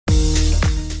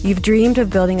You've dreamed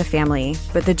of building a family,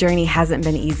 but the journey hasn't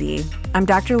been easy. I'm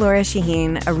Dr. Laura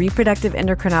Shaheen, a reproductive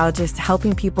endocrinologist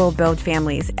helping people build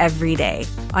families every day.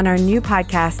 On our new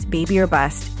podcast, Baby or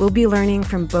Bust, we'll be learning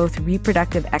from both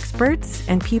reproductive experts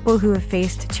and people who have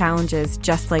faced challenges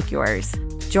just like yours.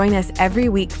 Join us every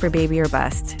week for Baby or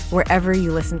Bust, wherever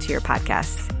you listen to your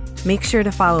podcasts. Make sure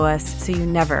to follow us so you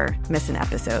never miss an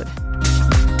episode.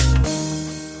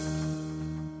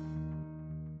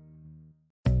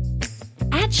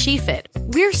 At SheFit,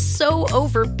 we're so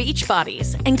over beach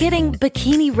bodies and getting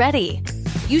bikini ready.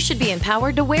 You should be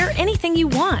empowered to wear anything you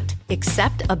want,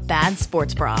 except a bad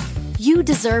sports bra. You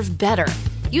deserve better.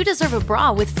 You deserve a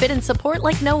bra with fit and support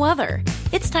like no other.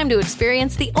 It's time to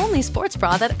experience the only sports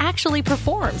bra that actually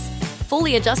performs.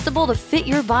 Fully adjustable to fit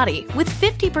your body with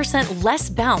 50% less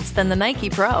bounce than the Nike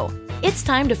Pro. It's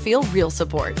time to feel real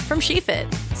support from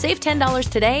SheFit. Save $10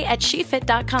 today at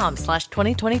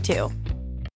shefit.com/2022.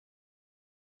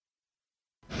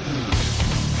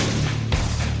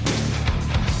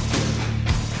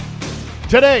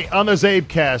 Today on the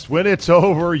CzabeCast, when it's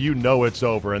over, you know it's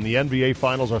over, and the NBA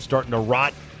Finals are starting to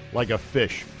rot like a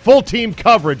fish. Full team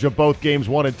coverage of both games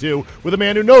 1 and 2 with a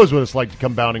man who knows what it's like to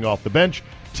come bounding off the bench,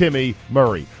 Timmy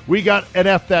Murray. We got an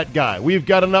F that guy. We've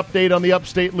got an update on the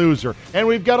upstate loser, and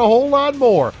we've got a whole lot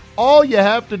more. All you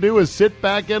have to do is sit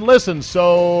back and listen.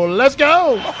 So let's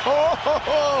go.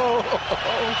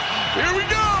 Here we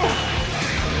go.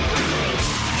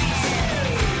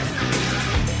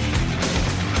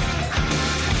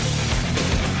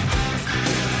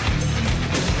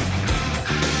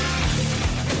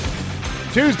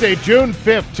 Tuesday, June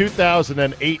 5th,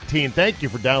 2018. Thank you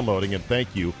for downloading and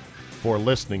thank you for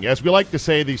listening. As we like to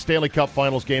say, the Stanley Cup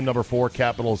Finals game number 4,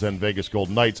 Capitals and Vegas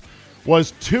Golden Knights,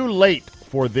 was too late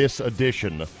for this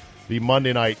edition, the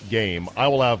Monday night game. I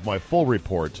will have my full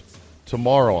report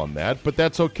tomorrow on that, but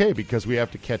that's okay because we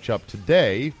have to catch up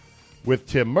today with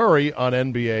Tim Murray on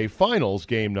NBA Finals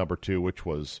game number 2, which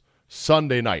was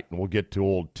Sunday night. And we'll get to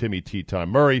old Timmy Tea Time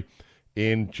Murray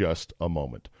in just a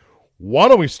moment. Why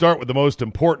don't we start with the most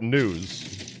important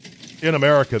news in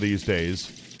America these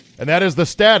days, and that is the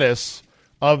status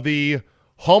of the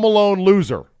Home Alone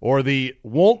loser, or the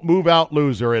won't move out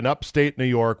loser in upstate New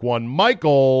York, one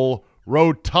Michael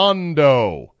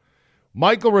Rotondo.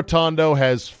 Michael Rotondo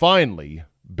has finally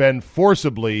been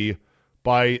forcibly,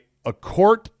 by a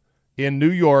court in New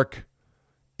York,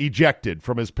 ejected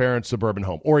from his parents' suburban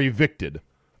home, or evicted,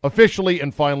 officially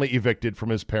and finally evicted from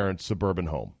his parents' suburban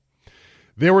home.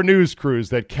 There were news crews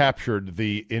that captured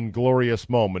the inglorious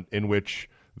moment in which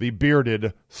the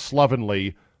bearded,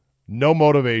 slovenly, no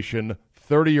motivation,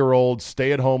 30-year-old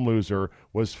stay-at-home loser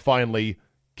was finally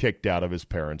kicked out of his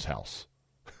parents' house.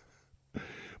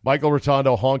 Michael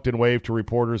Rotondo honked and waved to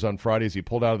reporters on Friday as he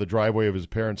pulled out of the driveway of his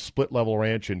parents' split-level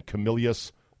ranch in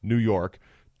Camillus, New York,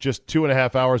 just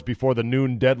 2.5 hours before the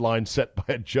noon deadline set by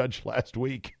a judge last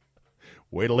week.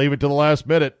 Way to leave it to the last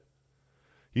minute.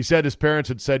 He said his parents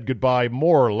had said goodbye,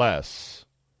 more or less,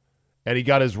 and he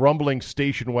got his rumbling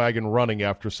station wagon running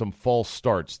after some false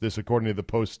starts, this according to the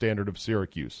Post-Standard of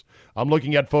Syracuse. I'm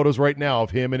looking at photos right now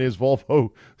of him in his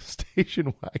Volvo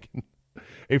station wagon.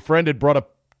 A friend had brought a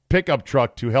pickup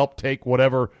truck to help take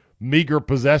whatever meager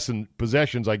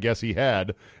possessions I guess he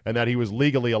had, and that he was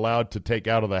legally allowed to take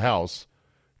out of the house,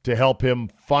 to help him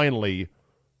finally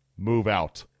move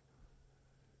out.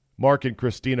 Mark and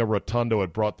Christina Rotondo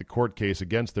had brought the court case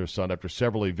against their son after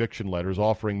several eviction letters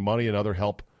offering money and other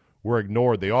help were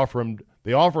ignored. They offered him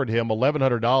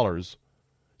 $1,100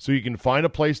 so he can find a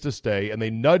place to stay, and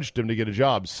they nudged him to get a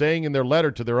job, saying in their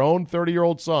letter to their own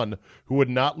 30-year-old son, who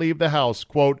would not leave the house,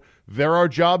 quote, "There are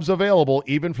jobs available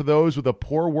even for those with a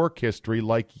poor work history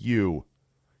like you.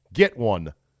 Get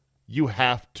one. You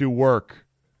have to work."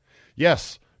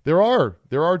 Yes, There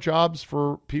are jobs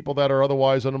for people that are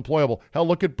otherwise unemployable. Hell,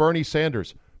 look at Bernie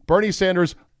Sanders. Bernie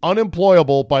Sanders,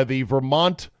 unemployable by the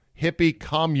Vermont hippie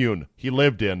commune he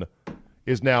lived in,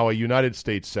 is now a United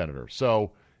States senator.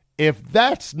 So if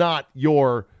that's not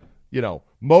your,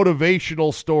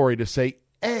 motivational story to say,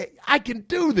 hey, I can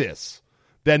do this,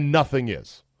 then nothing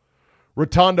is.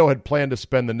 Rotondo had planned to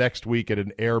spend the next week at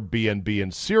an Airbnb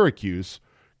in Syracuse,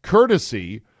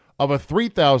 courtesy of a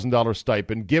 $3,000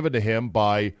 stipend given to him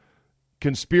by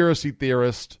conspiracy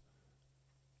theorist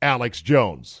Alex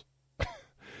Jones.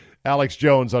 Alex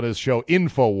Jones on his show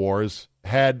InfoWars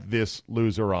had this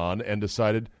loser on and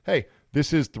decided, hey,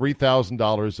 this is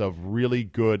 $3,000 of really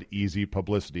good, easy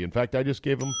publicity. In fact, I just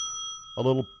gave him a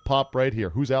little pop right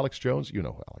here. Who's Alex Jones? You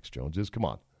know who Alex Jones is. Come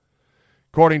on.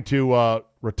 According to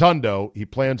Rotondo, he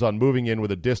plans on moving in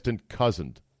with a distant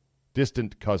cousin.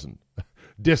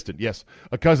 Distant, yes.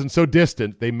 A cousin so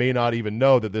distant, they may not even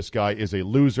know that this guy is a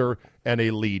loser and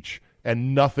a leech,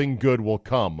 and nothing good will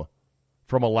come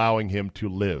from allowing him to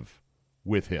live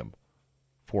with him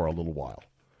for a little while.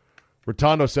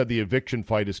 Rotondo said the eviction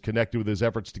fight is connected with his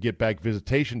efforts to get back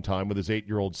visitation time with his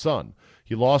 8-year-old son.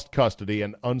 He lost custody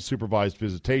and unsupervised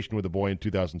visitation with the boy in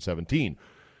 2017.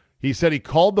 He said he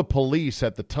called the police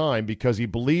at the time because he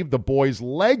believed the boy's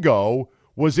Lego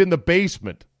was in the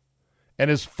basement, and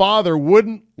his father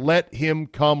wouldn't let him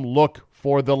come look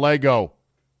for the Lego.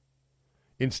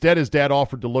 Instead, his dad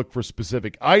offered to look for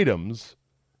specific items,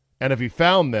 and if he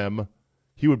found them,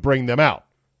 he would bring them out.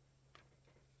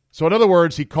 So in other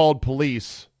words, he called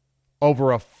police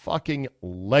over a fucking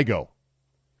Lego.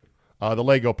 The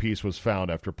Lego piece was found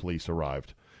after police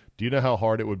arrived. Do you know how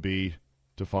hard it would be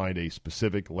to find a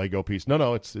specific Lego piece?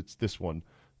 No, it's this one.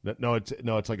 No,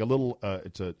 it's like a little.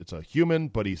 It's a human,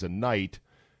 but he's a knight.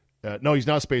 No, he's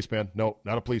not a spaceman. No,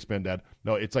 not a policeman, Dad.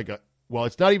 No, it's like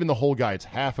it's not even the whole guy. It's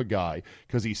half a guy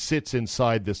because he sits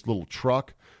inside this little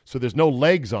truck. So there's no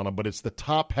legs on him, but it's the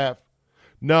top half.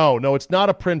 No, it's not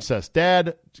a princess.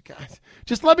 Dad,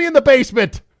 just let me in the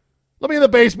basement. Let me in the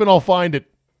basement. I'll find it.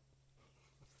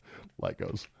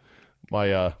 Legos.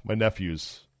 My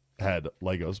nephews had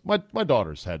Legos. My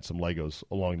daughters had some Legos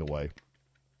along the way.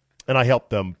 And I helped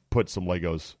them put some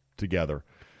Legos together.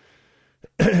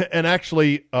 And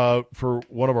actually, for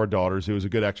one of our daughters, it was a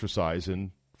good exercise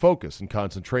in focus and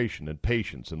concentration and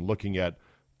patience and looking at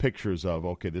pictures of,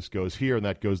 okay, this goes here and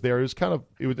that goes there. It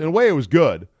was in a way, it was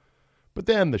good. But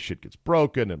then the shit gets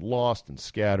broken and lost and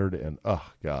scattered. And,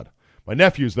 oh, God. My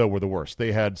nephews, though, were the worst.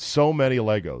 They had so many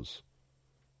Legos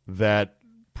that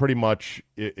pretty much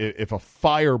if a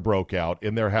fire broke out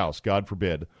in their house, God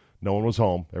forbid, no one was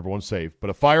home, everyone's safe, but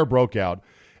a fire broke out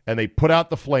and they put out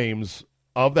the flames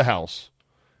of the house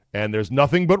and there's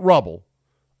nothing but rubble,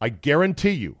 I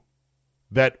guarantee you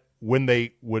that when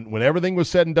everything was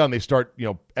said and done, they start,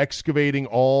 excavating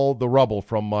all the rubble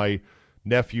from my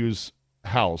nephew's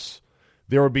house.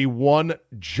 There would be one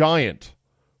giant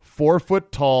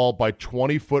 4-foot tall by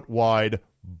 20-foot wide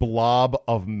blob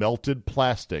of melted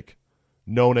plastic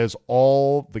known as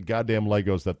all the goddamn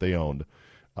Legos that they owned,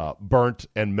 burnt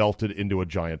and melted into a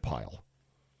giant pile.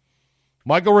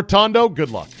 Michael Rotondo, good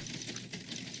luck.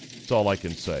 That's all I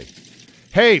can say.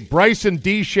 Hey, Bryson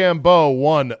DeChambeau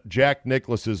won Jack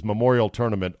Nicklaus's Memorial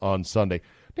Tournament on Sunday.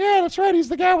 Yeah, that's right. He's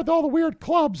the guy with all the weird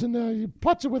clubs, and he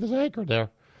puts it with his anchor there.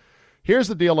 Here's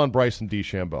the deal on Bryson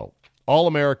DeChambeau.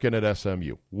 All-American at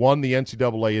SMU. Won the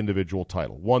NCAA individual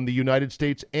title. Won the United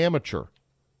States amateur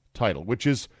title, which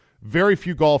is very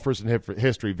few golfers in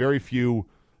history, very few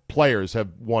players have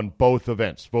won both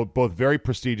events. Both very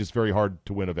prestigious, very hard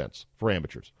to win events for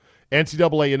amateurs.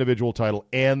 NCAA individual title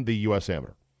and the U.S.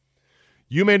 amateur.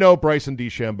 You may know Bryson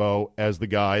DeChambeau as the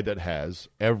guy that has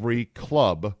every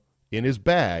club in his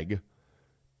bag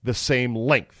the same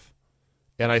length.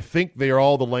 And I think they are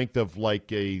all the length of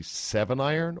like a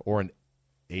 7-iron or an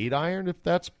 8-iron, if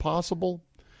that's possible.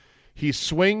 He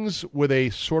swings with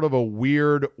a sort of a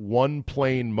weird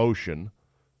one-plane motion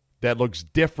that looks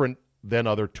different than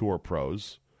other tour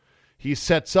pros. He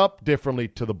sets up differently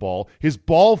to the ball. His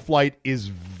ball flight is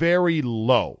very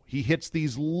low. He hits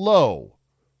these low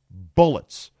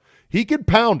bullets. He can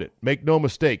pound it, make no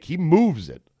mistake. He moves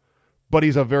it, but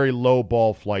he's a very low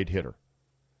ball flight hitter.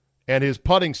 And his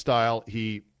putting style,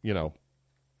 he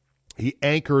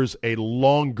anchors a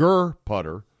longer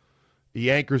putter.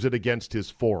 He anchors it against his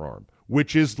forearm,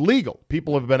 which is legal.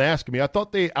 People have been asking me, I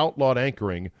thought they outlawed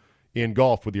anchoring in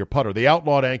golf with your putter. They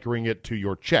outlawed anchoring it to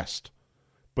your chest.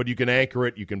 But you can anchor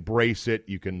it, you can brace it,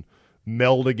 you can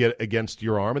meld it against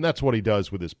your arm, and that's what he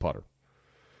does with his putter.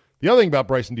 The other thing about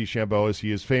Bryson DeChambeau is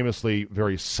he is famously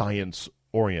very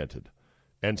science-oriented.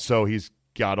 And so he's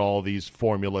got all these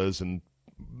formulas and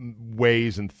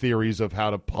ways and theories of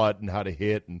how to putt and how to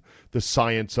hit and the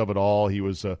science of it all. He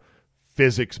was a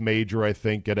physics major, I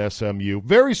think, at SMU.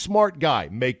 Very smart guy,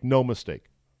 make no mistake.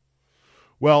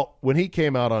 Well, when he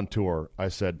came out on tour, I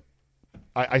said,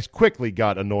 I quickly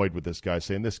got annoyed with this guy,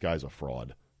 saying this guy's a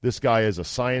fraud. This guy is a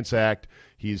science act.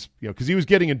 He's, because he was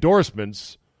getting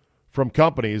endorsements from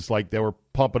companies like they were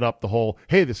pumping up the whole,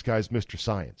 hey, this guy's Mr.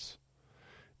 Science.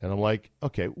 And I'm like,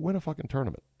 okay, win a fucking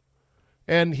tournament.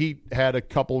 And he had a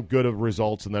couple good of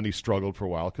results, and then he struggled for a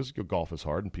while because golf is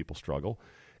hard and people struggle.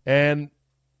 And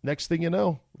next thing you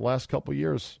know, the last couple of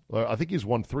years, I think he's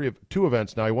won two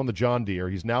events now. He won the John Deere.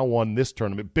 He's now won this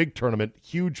tournament, big tournament,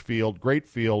 huge field, great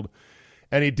field.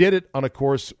 And he did it on a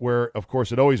course where, of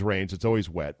course, it always rains. It's always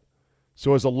wet.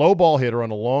 So as a low ball hitter on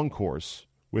a long course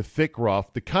with thick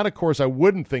rough, the kind of course I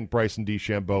wouldn't think Bryson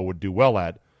DeChambeau would do well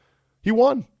at, he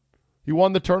won. He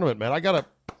won the tournament, man. I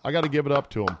gotta give it up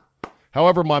to him.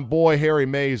 However, my boy Harry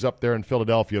Mays up there in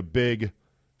Philadelphia, big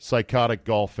psychotic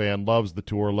golf fan, loves the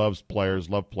tour, loves players,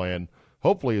 loves playing.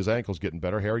 Hopefully his ankle's getting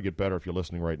better. Harry, get better if you're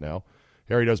listening right now.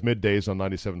 Harry does middays on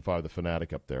 97.5 The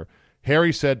Fanatic up there.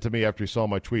 Harry said to me after he saw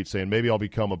my tweet saying, maybe I'll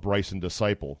become a Bryson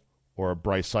disciple or a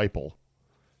Bryciple.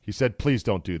 He said, please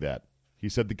don't do that. He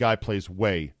said the guy plays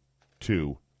way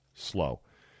too slow.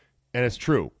 And it's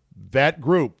true. That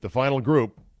group, the final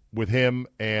group, with him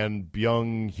and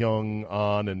Byung-Hyun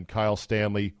An and Kyle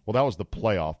Stanley, well, that was the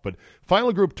playoff. But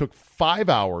final group took 5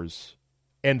 hours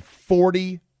and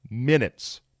 40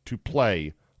 minutes to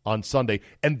play on Sunday.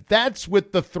 And that's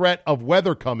with the threat of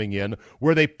weather coming in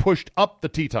where they pushed up the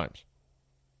tee times.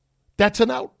 That's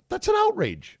an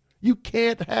outrage. You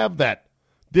can't have that.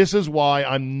 This is why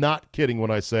I'm not kidding when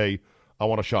I say I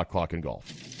want a shot clock in golf.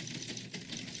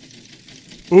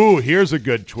 Ooh, here's a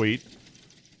good tweet.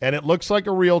 And it looks like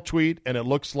a real tweet, and it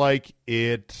looks like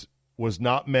it was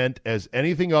not meant as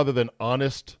anything other than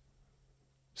honest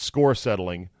score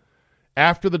settling.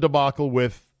 After the debacle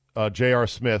with J.R.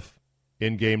 Smith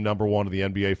in game number 1 of the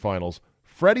NBA Finals,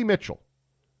 Freddie Mitchell,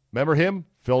 remember him?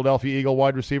 Philadelphia Eagle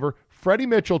wide receiver. Freddie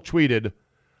Mitchell tweeted,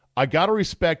 I got to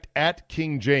respect at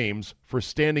King James for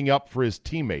standing up for his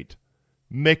teammate.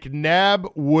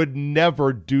 McNabb would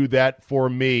never do that for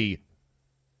me.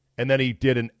 And then he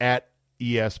did an at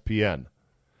ESPN.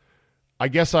 I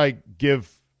guess I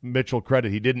give Mitchell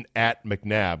credit. He didn't at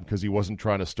McNabb because he wasn't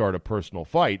trying to start a personal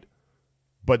fight.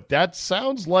 But that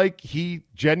sounds like he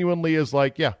genuinely is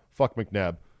like, yeah, fuck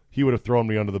McNabb. He would have thrown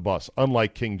me under the bus,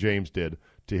 unlike King James did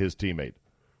to his teammate.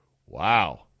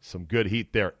 Wow, some good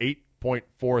heat there.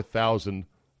 8.4 thousand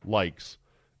likes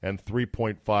and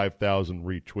 3.5 thousand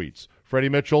retweets. Freddie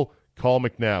Mitchell, call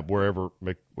McNabb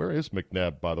where is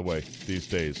McNabb, by the way, these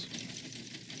days?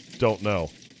 Don't know.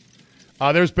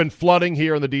 There's been flooding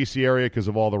here in the D.C. area because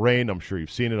of all the rain. I'm sure you've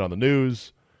seen it on the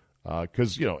news.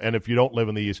 Because, and if you don't live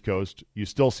in the East Coast, you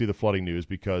still see the flooding news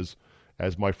because,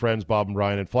 as my friends Bob and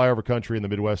Brian in Flyover Country in the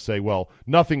Midwest say, well,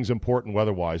 nothing's important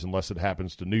weather-wise unless it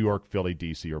happens to New York, Philly,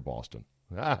 D.C., or Boston.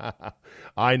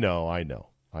 I know.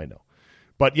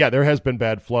 But, yeah, there has been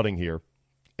bad flooding here.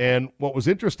 And what was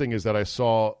interesting is that I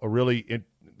saw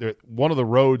one of the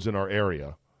roads in our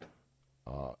area,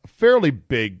 a fairly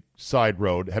big side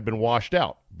road, had been washed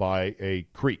out by a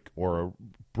creek or a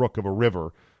brook of a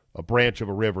river, a branch of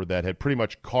a river that had pretty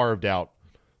much carved out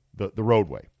the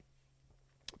roadway.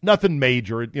 Nothing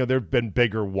major. There have been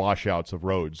bigger washouts of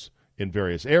roads in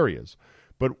various areas.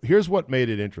 But here's what made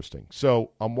it interesting.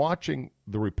 So I'm watching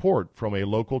the report from a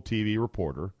local TV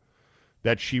reporter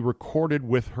that she recorded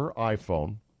with her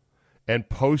iPhone and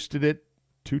posted it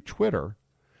to Twitter.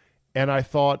 And I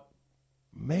thought,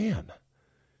 man,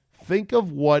 think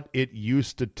of what it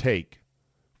used to take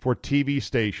for TV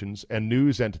stations and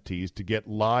news entities to get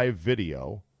live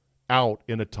video out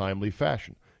in a timely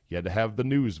fashion. You had to have the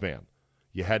news van.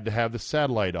 You had to have the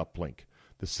satellite uplink.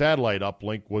 The satellite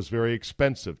uplink was very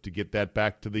expensive to get that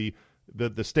back to the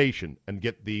station and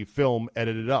get the film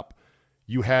edited up.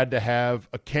 You had to have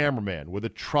a cameraman with a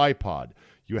tripod.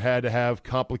 You had to have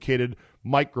complicated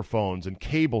microphones and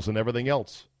cables and everything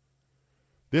else.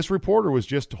 This reporter was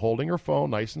just holding her phone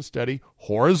nice and steady,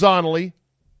 horizontally,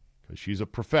 because she's a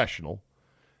professional,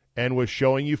 and was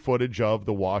showing you footage of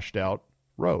the washed-out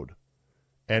road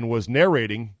and was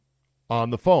narrating on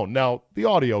the phone. Now, the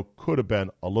audio could have been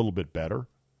a little bit better,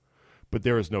 but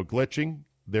there is no glitching.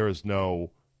 There is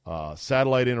no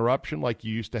satellite interruption like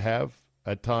you used to have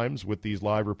at times with these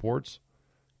live reports.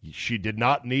 She did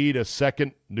not need a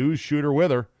second news shooter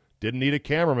with her, didn't need a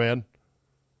cameraman.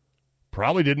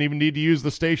 Probably didn't even need to use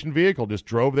the station vehicle, just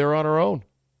drove there on her own.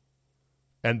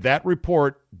 And that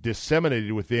report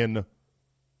disseminated within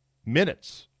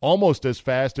minutes, almost as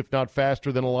fast, if not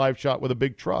faster, than a live shot with a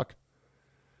big truck,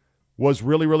 was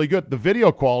really, really good. The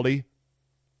video quality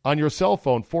on your cell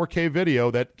phone, 4K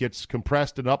video that gets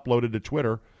compressed and uploaded to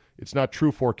Twitter. It's not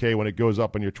true 4K when it goes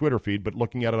up on your Twitter feed, but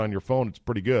looking at it on your phone, it's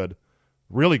pretty good.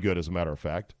 Really good, as a matter of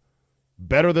fact.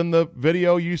 Better than the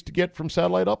video you used to get from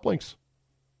satellite uplinks.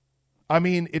 I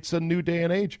mean, it's a new day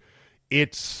and age.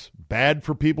 It's bad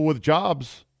for people with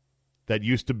jobs that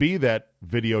used to be that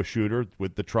video shooter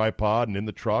with the tripod and in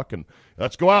the truck and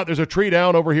let's go out. There's a tree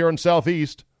down over here in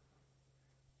Southeast.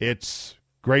 It's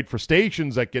great for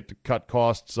stations that get to cut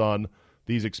costs on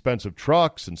these expensive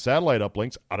trucks and satellite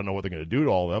uplinks. I don't know what they're going to do to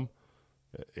all of them.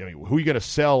 I mean, who are you going to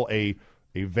sell a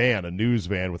van, a news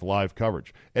van with live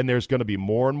coverage? And there's going to be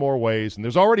more and more ways, and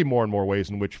there's already more and more ways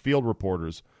in which field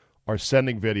reporters are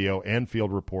sending video and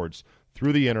field reports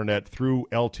through the internet, through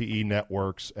LTE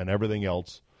networks and everything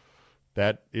else.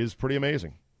 That is pretty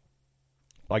amazing.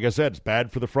 like I said, it's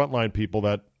bad for the frontline people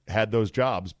that had those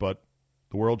jobs, but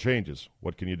the world changes.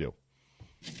 What can you do?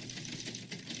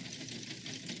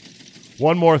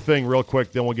 One more thing real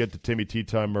quick, then we'll get to Timmy Tea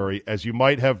Time Murray. As you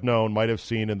might have known, might have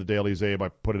seen in the Daily Zabe, I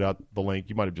put it out, the link,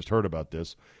 you might have just heard about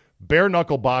this. Bare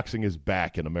knuckle boxing is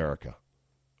back in America.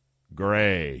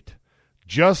 Great.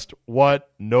 Just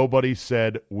what nobody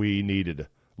said we needed.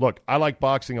 Look, I like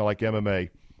boxing, I like MMA.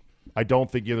 I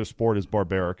don't think either sport is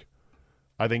barbaric.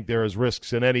 I think there is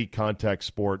risks in any contact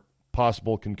sport,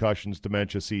 possible concussions,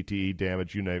 dementia, CTE,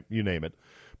 damage, you name it.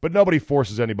 But nobody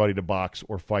forces anybody to box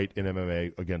or fight in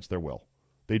MMA against their will.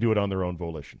 They do it on their own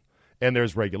volition. And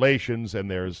there's regulations, and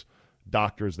there's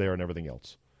doctors there and everything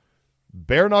else.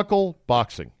 Bare knuckle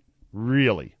boxing,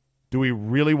 really? Do we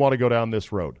really want to go down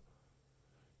this road?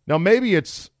 Now, maybe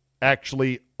it's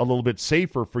actually a little bit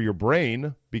safer for your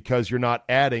brain because you're not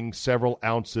adding several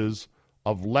ounces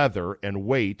of leather and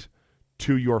weight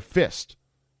to your fist.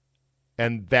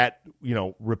 And that,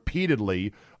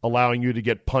 repeatedly allowing you to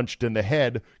get punched in the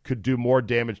head could do more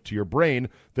damage to your brain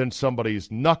than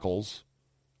somebody's knuckles.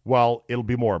 Well, it'll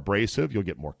be more abrasive. You'll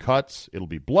get more cuts. It'll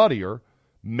be bloodier.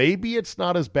 Maybe it's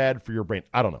not as bad for your brain.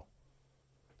 I don't know.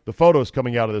 The photos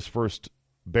coming out of this first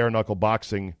bare-knuckle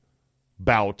boxing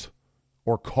bout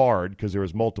or card, because there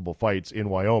was multiple fights in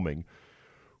Wyoming.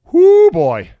 Whoo,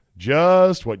 boy.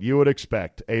 Just what you would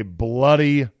expect. A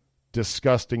bloody,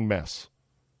 disgusting mess.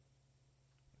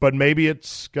 But maybe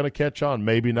it's going to catch on.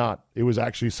 Maybe not. It was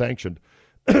actually sanctioned.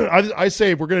 I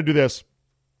say if we're going to do this,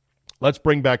 let's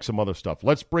bring back some other stuff.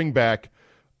 Let's bring back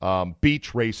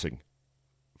beach racing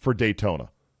for Daytona.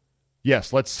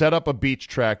 Yes, let's set up a beach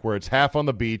track where it's half on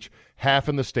the beach, half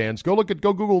in the stands. Go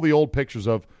Google the old pictures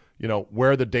of,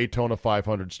 where the Daytona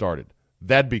 500 started.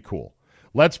 That'd be cool.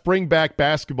 Let's bring back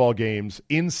basketball games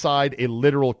inside a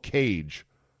literal cage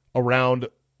around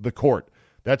the court.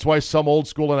 That's why some old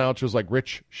school announcers like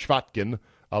Rich Schwatkin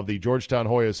of the Georgetown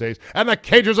Hoya says, and the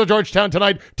Cagers of Georgetown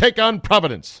tonight take on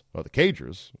Providence. Oh, the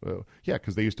Cagers? Yeah,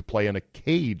 because they used to play in a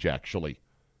cage, actually.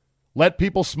 Let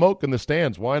people smoke in the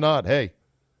stands. Why not? Hey.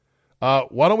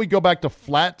 Why don't we go back to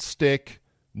flat stick,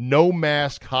 no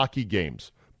mask hockey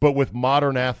games, but with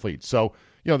modern athletes? So,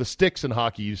 the sticks in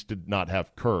hockey used to not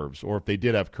have curves, or if they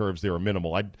did have curves, they were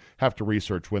minimal. I'd have to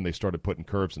research when they started putting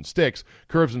curves in sticks.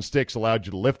 Curves and sticks allowed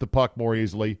you to lift the puck more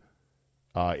easily.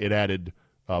 It added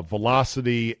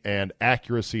velocity and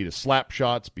accuracy to slap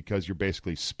shots because you're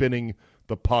basically spinning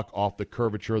the puck off the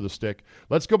curvature of the stick.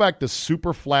 Let's go back to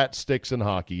super flat sticks in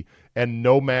hockey and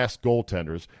no mask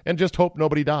goaltenders and just hope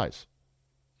nobody dies.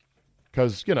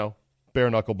 Because,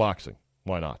 bare-knuckle boxing.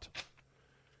 Why not?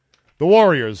 The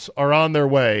Warriors are on their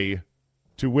way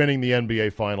to winning the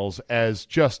NBA Finals, as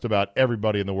just about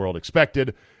everybody in the world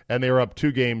expected, and they are up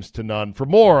 2-0. For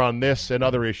more on this and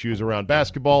other issues around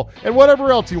basketball and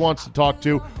whatever else he wants to talk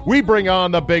to, we bring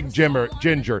on the big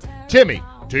ginger, Timmy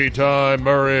Tea Time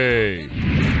Murray.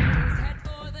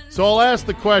 So I'll ask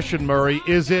the question, Murray,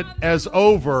 is it as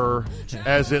over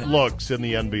as it looks in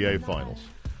the NBA Finals?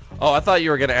 Oh, I thought you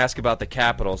were going to ask about the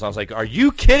Capitals. I was like, are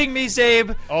you kidding me,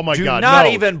 Zabe? Oh, my God, Do not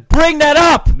even bring that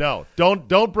up. No,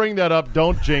 don't bring that up.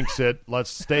 Don't jinx it. Let's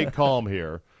stay calm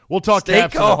here. We'll talk Stay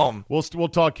Caps. calm. We'll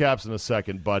talk Caps in a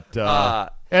second, but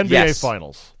NBA yes.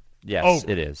 Finals. Yes,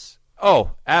 over. It is. Oh,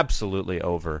 absolutely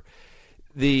over.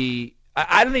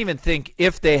 I don't even think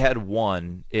if they had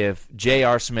won, if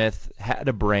J.R. Smith had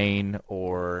a brain,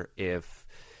 or if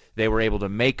they were able to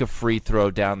make a free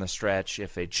throw down the stretch,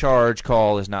 if a charge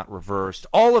call is not reversed,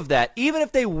 all of that, even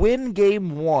if they win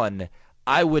game one,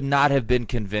 I would not have been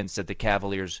convinced that the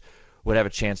Cavaliers would have a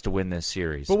chance to win this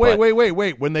series. But wait.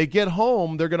 When they get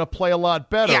home, they're going to play a lot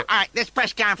better. Yeah, all right, this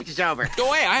press conference is over. Go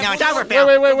away. It's over, Phil.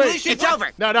 Wait. It's over.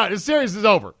 No, the series is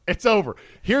over. It's over.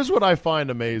 Here's what I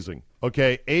find amazing.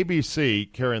 Okay,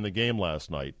 ABC carrying the game last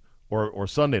night, or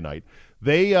Sunday night,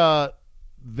 they're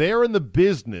in the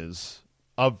business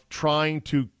of trying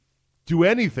to do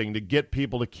anything to get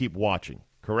people to keep watching,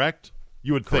 correct?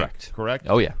 You would think, correct?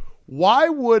 Oh, yeah. Why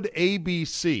would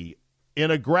ABC, in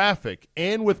a graphic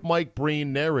and with Mike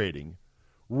Breen narrating,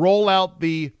 roll out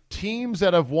the teams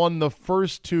that have won the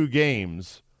first 2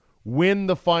 games win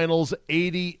the finals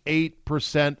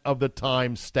 88% of the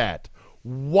time stat?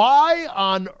 Why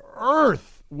on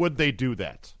earth would they do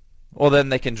that? Well, then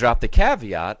they can drop the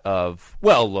caveat of,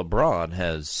 well, LeBron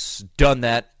has done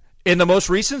that in the most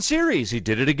recent series. He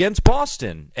did it against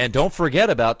Boston. And don't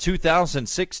forget about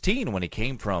 2016 when he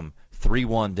came from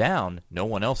 3-1 down. No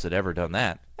one else had ever done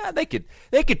that. They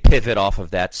could pivot off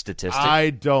of that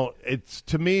statistic.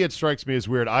 To me, it strikes me as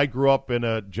weird. I grew up in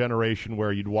a generation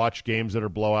where you'd watch games that are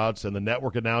blowouts, and the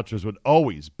network announcers would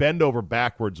always bend over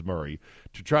backwards, Murray,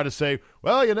 to try to say,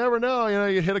 well, you never know.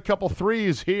 You hit a couple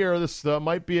threes here. This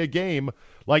might be a game.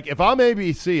 Like, if I'm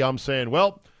ABC, I'm saying,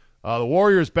 well, the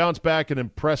Warriors bounce back in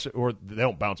impressive – or they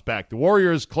don't bounce back. The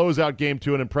Warriors close out Game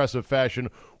 2 in impressive fashion.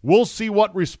 We'll see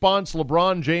what response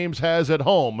LeBron James has at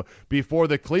home before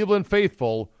the Cleveland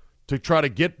faithful to try to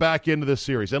get back into the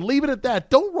series. And leave it at that.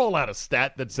 Don't roll out a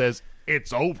stat that says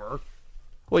it's over.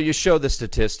 Well, you show the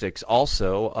statistics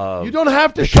also. You don't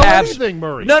have to show anything,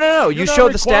 Murray. No. You show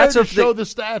the stats of show the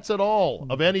stats at all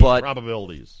of any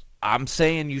probabilities. I'm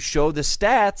saying you show the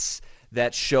stats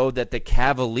that show that the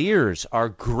Cavaliers are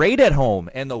great at home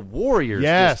and the Warriors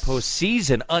this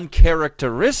postseason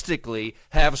uncharacteristically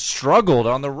have struggled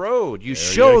on the road. You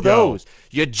show those.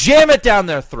 You jam it down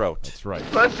their throat. That's right.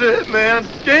 That's it, man.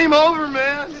 Game over,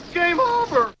 man. It's game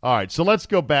over. All right, so let's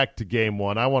go back to Game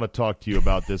 1. I want to talk to you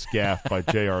about this gaffe by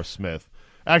J.R. Smith.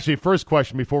 Actually, first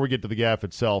question before we get to the gaffe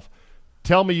itself.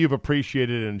 Tell me you've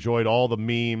appreciated and enjoyed all the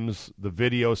memes, the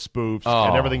video spoofs,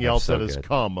 and everything else that has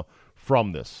come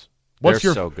from this.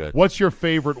 So good. What's your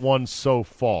favorite one so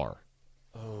far?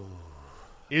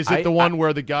 Is it the one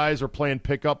where the guys are playing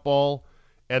pickup ball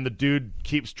and the dude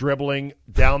keeps dribbling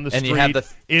down the street you have the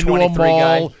into a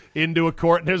mall, guy. into a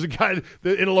court, and there's a guy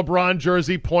in a LeBron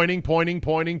jersey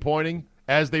pointing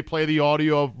as they play the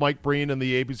audio of Mike Breen and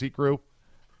the ABC crew?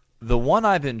 The one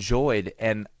I've enjoyed,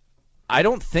 and I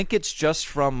don't think it's just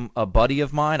from a buddy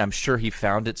of mine. I'm sure he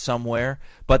found it somewhere.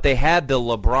 But they had the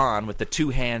LeBron with the two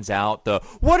hands out, the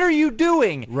 "What are you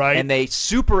doing?" Right. And they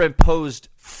superimposed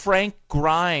Frank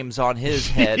Grimes on his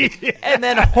head, and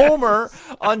then Homer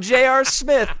on J.R.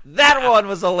 Smith. That one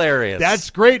was hilarious. That's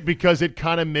great because it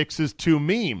kind of mixes two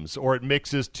memes, or it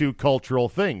mixes two cultural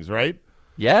things, right?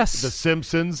 Yes. The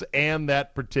Simpsons and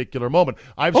that particular moment.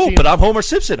 But I'm Homer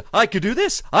Simpson. I could do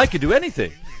this. I could do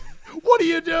anything. What are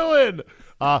you doing?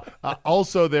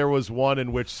 Also, there was one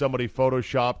in which somebody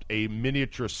photoshopped a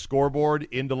miniature scoreboard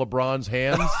into LeBron's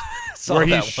hands where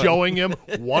he's showing him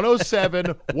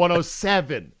 107,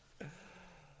 107.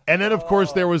 And then, of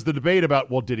course, there was the debate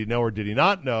about, well, did he know or did he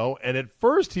not know? And at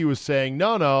first he was saying,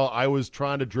 no, I was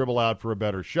trying to dribble out for a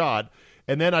better shot.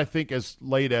 And then I think as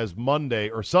late as Monday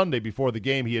or Sunday before the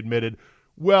game, he admitted,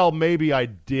 well, maybe I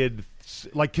did.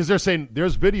 Like, because they're saying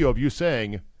there's video of you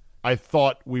saying, I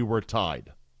thought we were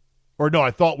tied. Or no,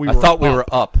 I thought we were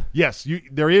up. Yes,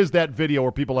 there is that video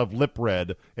where people have lip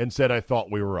read and said, I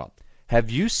thought we were up. Have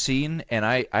you seen, and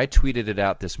I tweeted it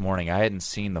out this morning, I hadn't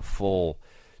seen the full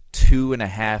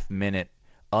 2.5-minute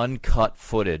uncut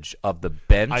footage of the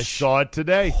bench. I saw it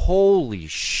today. Holy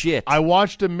shit. I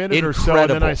watched a minute or so and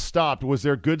then I stopped. Was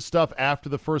there good stuff after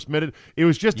the first minute? It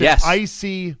was just an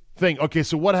icy thing. Okay,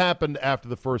 so what happened after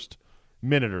the first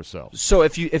minute or so? So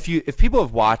if people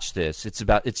have watched this, it's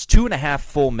 2.5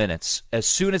 full minutes. As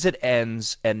soon as it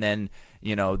ends, and then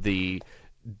the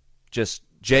just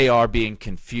JR being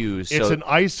confused. It's an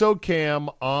ISO cam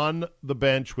on the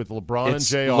bench with LeBron and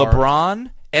JR.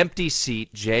 LeBron, empty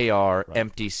seat, JR,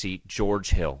 empty seat, George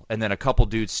Hill, and then a couple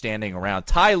dudes standing around.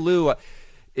 Ty Lue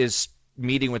is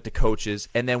meeting with the coaches,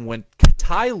 and then when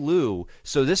Ty Lue,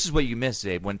 so this is what you missed,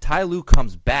 Abe. When Ty Lue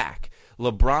comes back,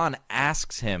 LeBron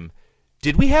asks him,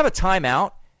 did we have a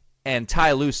timeout? And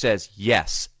Ty Lue says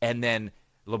yes. And then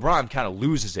LeBron kind of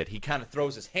loses it. He kind of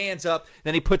throws his hands up.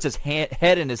 Then he puts his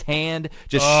head in his hand,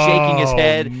 just shaking his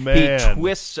head. Man. He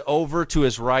twists over to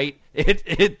his right.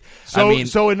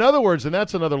 So in other words, and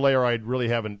that's another layer I really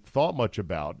haven't thought much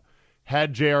about,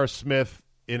 had J.R. Smith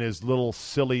in his little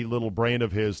silly little brain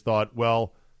of his thought,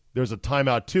 well, there's a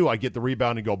timeout too. I get the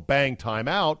rebound and go bang,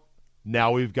 timeout.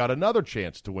 Now we've got another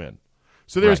chance to win.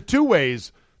 So there's two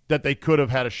ways that they could have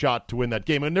had a shot to win that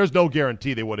game. And there's no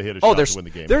guarantee they would have hit a shot to win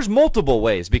the game. There's multiple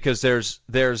ways because there's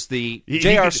the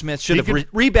J.R. Smith should have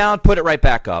rebound, put it right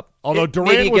back up. Although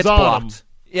Durant was on blocked. Him.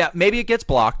 Yeah, maybe it gets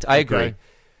blocked. I agree.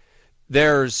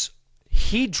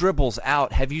 He dribbles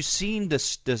out. Have you seen the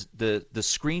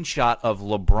screenshot of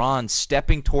LeBron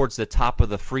stepping towards the top of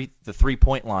the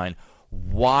 3-point line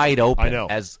wide open? I know.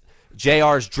 As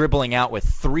JR's dribbling out with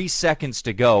 3 seconds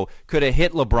to go, could have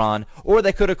hit LeBron, or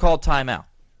they could have called timeout.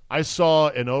 I saw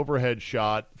an overhead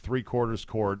shot, 3/4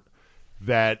 court,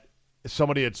 that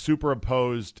somebody had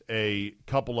superimposed a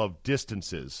couple of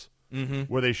distances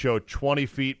where they showed 20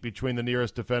 feet between the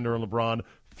nearest defender and LeBron,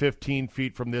 15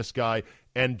 feet from this guy,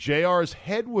 and JR's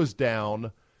head was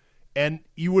down, and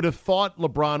you would have thought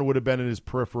LeBron would have been in his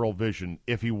peripheral vision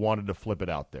if he wanted to flip it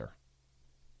out there.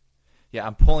 Yeah,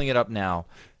 I'm pulling it up now.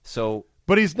 So,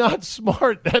 but he's not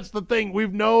smart. That's the thing.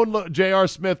 We've known J.R.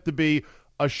 Smith to be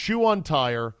a shoe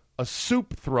untier, a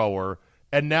soup thrower,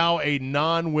 and now a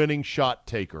non-winning shot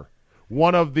taker.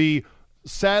 One of the,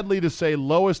 sadly to say,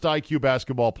 lowest IQ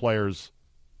basketball players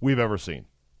we've ever seen.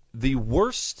 The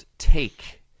worst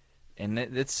take, and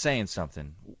it's saying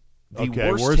something.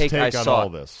 The worst take I on saw all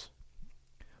this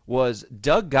was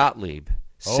Doug Gottlieb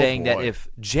saying that if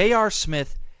J.R.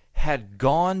 Smith had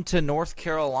gone to North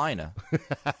Carolina,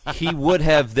 he would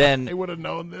have then they would have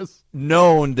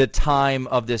known the time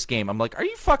of this game. I'm like, are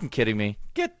you fucking kidding me?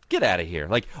 Get out of here.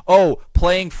 Like,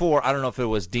 playing for, I don't know if it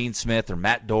was Dean Smith or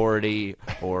Matt Doherty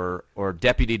or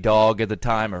Deputy Dog at the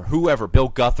time or whoever, Bill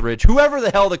Guthridge, whoever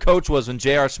the hell the coach was when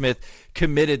J.R. Smith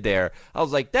committed there. I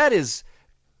was like, that's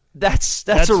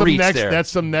a reach there. That's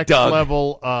some next Doug.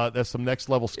 level. That's some next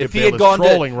level. Skip if he had gone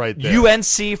trolling to right there.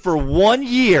 UNC for 1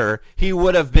 year, he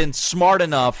would have been smart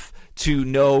enough to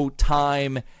know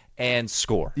time and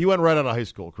score. You went right out of high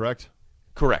school, correct?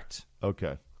 Correct.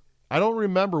 Okay. I don't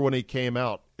remember when he came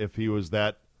out if he was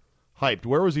that hyped.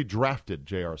 Where was he drafted,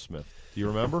 J.R. Smith? Do you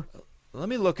remember? Let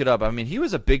me look it up. I mean, he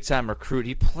was a big time recruit.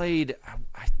 He played.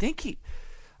 I think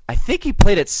he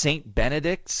played at St.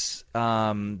 Benedict's,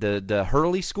 the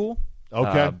Hurley school.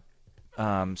 Okay.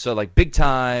 So like big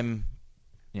time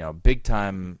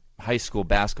high school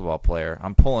basketball player.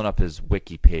 I'm pulling up his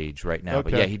wiki page right now.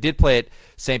 Okay. But yeah, he did play at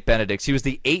St. Benedict's. He was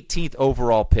the 18th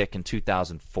overall pick in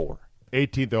 2004.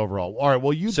 18th overall. All right.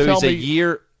 Well, so tell he's me.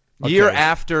 a year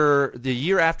after the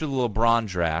LeBron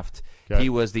draft. Okay. He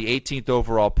was the 18th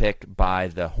overall pick by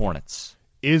the Hornets.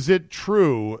 Is it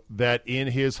true that in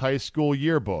his high school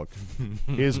yearbook,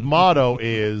 his motto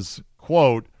is,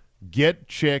 quote, "Get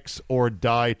chicks or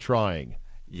die trying"?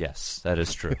 Yes, that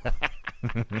is true.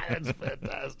 That's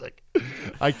fantastic.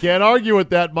 I can't argue with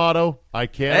that motto. I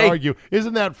can't argue.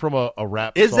 Isn't that from a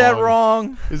rap song? Is that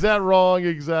wrong? Is that wrong?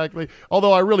 Exactly.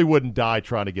 Although I really wouldn't die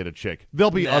trying to get a chick.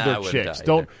 There'll be other chicks.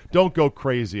 Don't go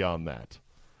crazy on that.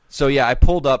 So yeah, I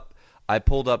pulled up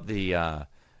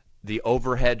the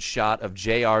overhead shot of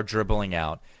JR dribbling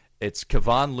out. It's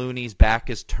Kevon Looney's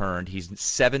back is turned. He's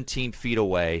 17 feet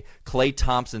away. Klay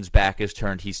Thompson's back is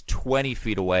turned. He's 20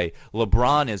 feet away.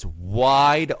 LeBron is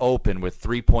wide open with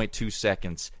 3.2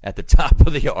 seconds at the top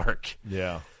of the arc.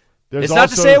 Yeah. It's not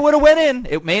to say it would have went in.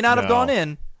 It may not have gone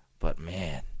in, but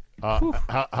man. How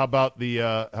about the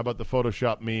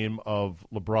Photoshop meme of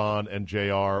LeBron and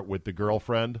JR with the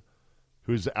girlfriend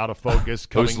who's out of focus,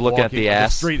 who's looking at the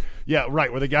ass? Street. Yeah,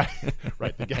 right. Where the guy,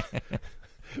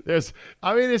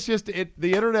 it's just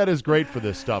the internet is great for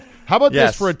this stuff. How about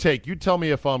this for a take? You tell me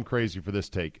if I'm crazy for this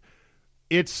take.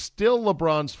 It's still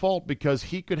LeBron's fault because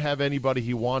he could have anybody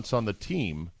he wants on the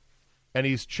team, and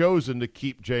he's chosen to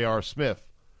keep J.R. Smith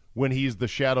when he's the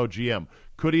shadow GM.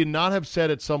 Could he not have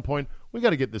said at some point, we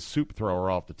got to get this soup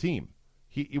thrower off the team?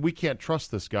 We can't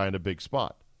trust this guy in a big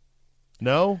spot.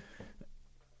 No?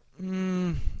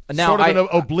 Now, sort of an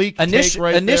oblique take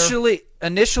right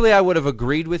Initially, I would have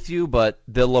agreed with you, but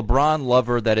the LeBron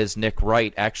lover that is Nick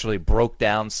Wright actually broke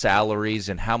down salaries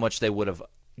and how much they would have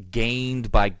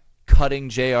gained by cutting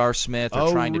J.R. Smith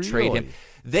or trying to trade him.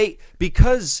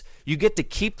 Because you get to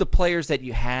keep the players that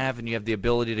you have and you have the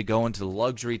ability to go into the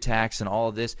luxury tax and all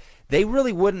of this, they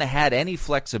really wouldn't have had any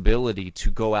flexibility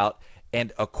to go out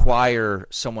and acquire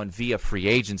someone via free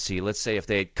agency. Let's say if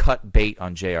they had cut bait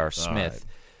on J.R. Smith. Right.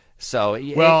 So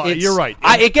you're right.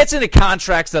 It gets into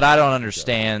contracts that I don't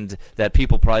understand that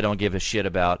people probably don't give a shit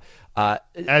about.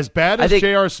 As bad as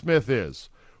J.R. Smith is,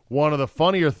 one of the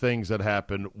funnier things that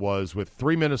happened was with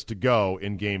 3 minutes to go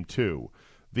in Game 2,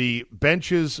 the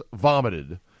benches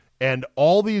vomited, and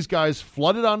all these guys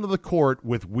flooded onto the court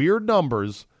with weird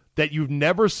numbers that you've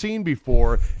never seen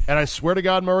before. And I swear to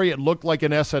God, Murray, it looked like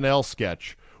an SNL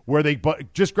sketch where they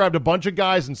just grabbed a bunch of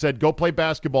guys and said, go play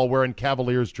basketball wearing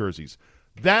Cavaliers jerseys.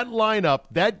 That lineup,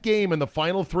 that game in the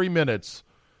final 3 minutes,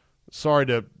 sorry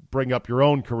to bring up your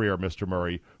own career, Mr.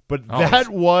 Murray, but that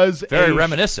was very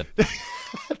reminiscent.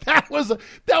 That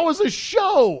was a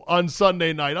show on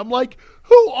Sunday night. I'm like,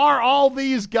 who are all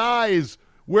these guys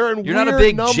wearing You're weird not a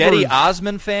big numbers? Jetty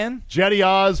Osman fan? Jetty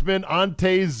Osman,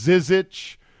 Ante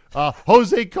Zizic,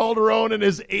 Jose Calderon in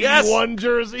his 81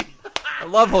 jersey. I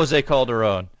love Jose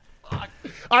Calderon.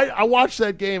 I watched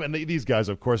that game, and these guys,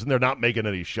 of course, and they're not making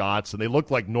any shots, and they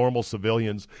look like normal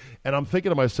civilians. And I'm thinking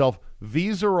to myself,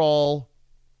 these are all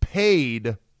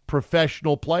paid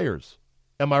professional players.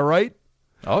 Am I right?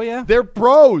 Oh, yeah. They're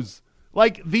pros.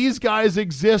 Like, these guys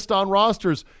exist on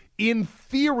rosters. In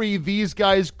theory, these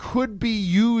guys could be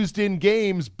used in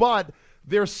games, but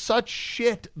They're such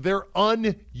shit. They're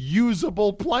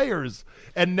unusable players.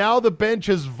 And now the bench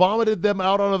has vomited them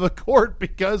out onto the court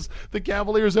because the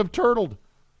Cavaliers have turtled.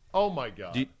 Oh, my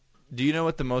God. Do you know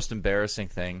what the most embarrassing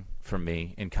thing for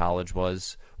me in college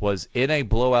was in a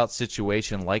blowout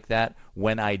situation like that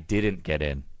when I didn't get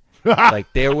in?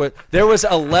 Like there was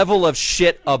a level of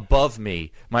shit above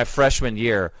me my freshman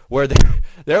year where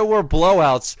there were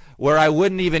blowouts where I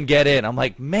wouldn't even get in. I'm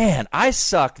like, man, I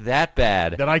suck that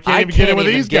bad that I can't even get in with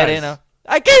these guys.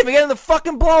 I can't even get in the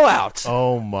fucking blowout.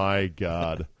 Oh my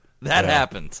God, that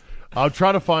happened. I'm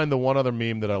trying to find the one other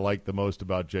meme that I like the most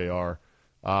about JR.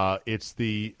 It's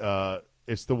the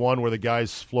one where the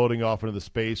guy's floating off into the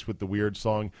space with the weird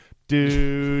song.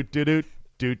 Do do do.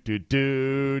 Do do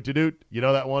do do do. You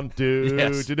know that one? Do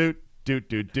do do do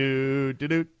do do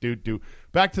do do do.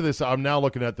 Back to this. I'm now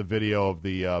looking at the video of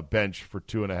the bench for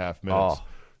 2.5 minutes. Oh,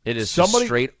 it is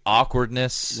straight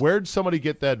awkwardness. Where'd somebody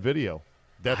get that video?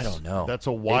 I don't know. That's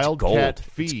a Wildcat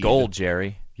feed. It's gold,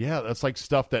 Jerry. Yeah, that's like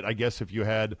stuff that I guess if you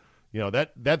had,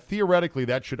 that theoretically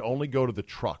that should only go to the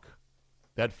truck.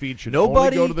 That feed should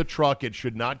only go to the truck. It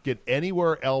should not get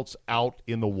anywhere else out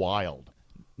in the wild.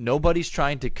 Nobody's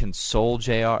trying to console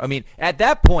JR. I mean, at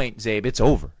that point, Zabe, it's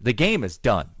over. The game is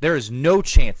done. There is no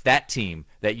chance that team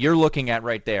that you're looking at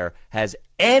right there has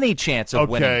any chance of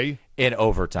winning in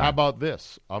overtime. How about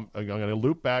this? I'm going to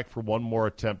loop back for one more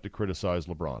attempt to criticize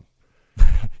LeBron.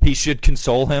 He should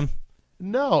console him?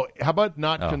 No. How about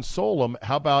not console him?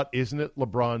 How about isn't it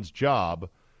LeBron's job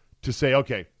to say,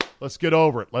 okay, let's get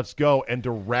over it. Let's go. And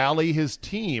to rally his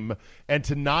team and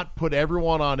to not put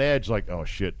everyone on edge like, oh,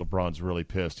 shit, LeBron's really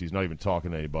pissed. He's not even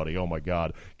talking to anybody. Oh, my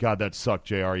God. God, that sucked,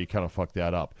 JR. You kind of fucked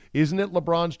that up. Isn't it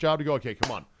LeBron's job to go, okay,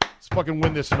 come on. Let's fucking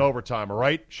win this in overtime, all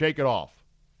right? Shake it off.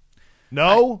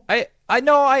 No? I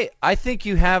know. I think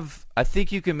you have – I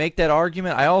think you can make that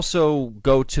argument. I also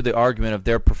go to the argument of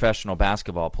they're professional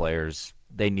basketball players.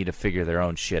 They need to figure their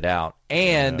own shit out.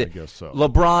 And I guess so.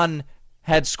 LeBron –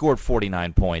 had scored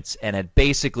 49 points and had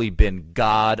basically been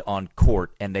God on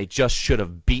court, and they just should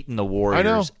have beaten the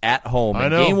Warriors at home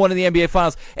in Game 1 of the NBA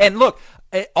Finals. And look,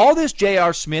 all this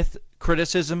J.R. Smith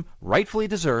criticism, rightfully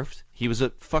deserved. He was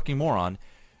a fucking moron.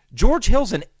 George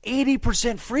Hill's an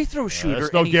 80% free throw shooter.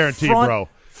 That's no guarantee, bro.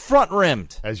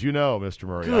 Front-rimmed. As you know, Mr.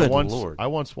 Murray, Good Lord. I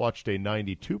once watched a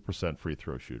 92% free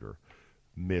throw shooter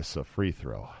miss a free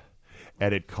throw,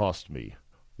 and it cost me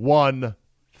 $1,000.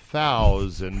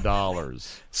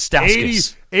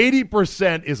 Stauskas.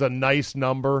 80% is a nice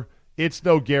number. It's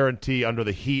no guarantee under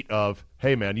the heat of,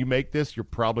 hey, man, you make this, you're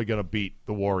probably going to beat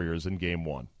the Warriors in Game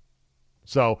 1.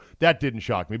 So that didn't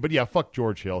shock me. But, yeah, fuck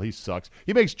George Hill. He sucks.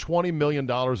 He makes $20 million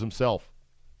himself.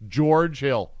 George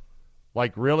Hill.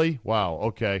 Like, really? Wow,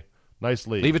 okay. Nice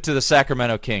league. Leave it to the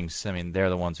Sacramento Kings. I mean, they're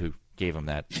the ones who gave him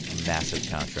that massive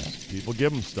contract. People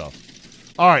give him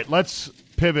stuff. All right, let's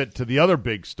pivot to the other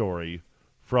big story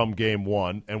from Game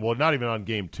 1, and well, not even on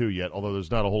Game 2 yet, although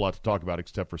there's not a whole lot to talk about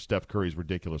except for Steph Curry's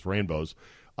ridiculous rainbows.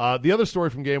 The other story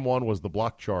from Game 1 was the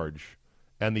block charge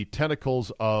and the tentacles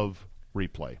of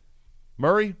replay.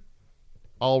 Murray,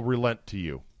 I'll relent to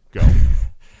you. Go.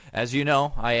 As you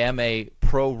know, I am a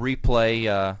pro replay.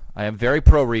 I am very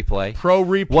pro replay. Pro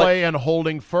replay and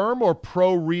holding firm, or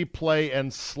pro replay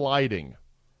and sliding?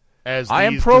 As I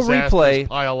am these pro disasters replay.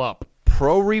 Pile up.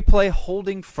 Pro replay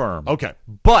holding firm. Okay.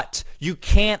 But you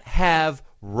can't have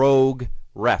rogue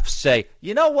refs say,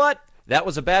 you know what? That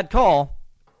was a bad call,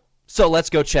 so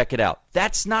let's go check it out.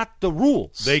 That's not the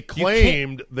rules. They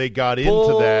claimed they got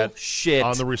into that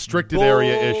on the restricted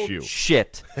area issue.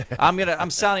 Shit.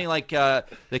 I'm sounding like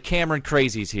the Cameron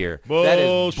Crazies here. Bullshit. That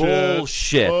is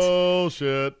bullshit.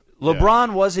 Bullshit.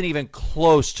 LeBron wasn't even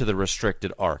close to the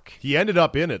restricted arc. He ended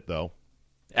up in it, though.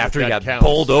 After he got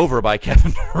bowled over by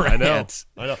Kevin I Durant.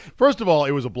 know. First of all,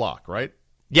 it was a block, right?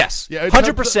 Yes. Yeah,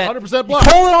 100%. 100% block.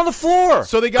 Call it on the floor.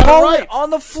 So they got it right. Call it on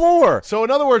the floor. So, in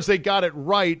other words, they got it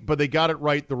right, but they got it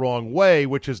right the wrong way,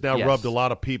 which has now rubbed a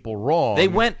lot of people wrong. They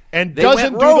went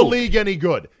doesn't do the league any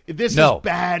good. This is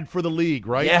bad for the league,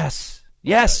 right?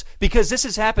 Yes, because this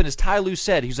has happened, as Ty Lue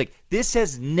said. He's like, this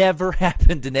has never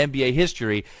happened in NBA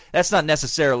history. That's not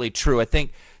necessarily true. I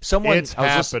think it's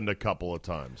happened a couple of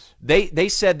times. They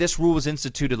said this rule was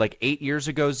instituted like 8 years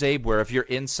ago, Zabe, where if you're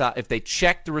inside, if they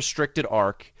check the restricted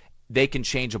arc, they can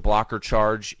change a blocker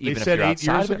charge even if you're outside. They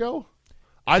said 8 years ago?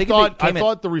 I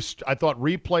thought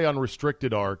replay on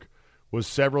restricted arc was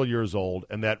several years old,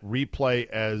 and that replay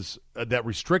as that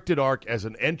restricted arc as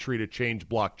an entry to change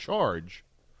block charge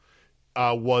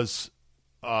was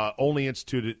only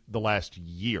instituted the last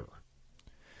year.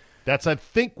 That's, I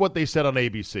think, what they said on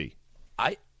ABC.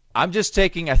 I'm just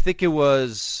taking, I think it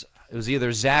was it was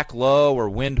either Zach Lowe or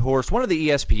Windhorst, one of the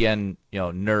ESPN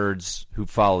nerds who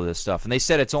follow this stuff, and they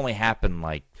said it's only happened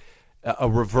like a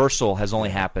reversal has only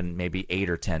happened maybe 8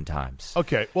 or 10 times.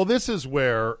 Okay, well, this is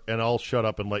where, and I'll shut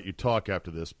up and let you talk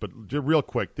after this, but real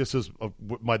quick, this is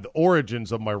the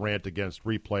origins of my rant against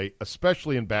replay,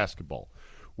 especially in basketball.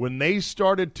 When they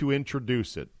started to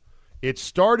introduce it, it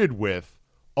started with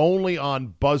only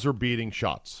on buzzer-beating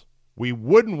shots. We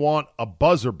wouldn't want a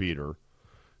buzzer beater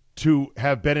to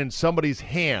have been in somebody's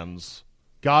hands,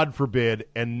 God forbid,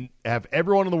 and have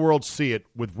everyone in the world see it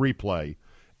with replay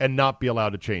and not be allowed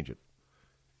to change it.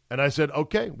 And I said,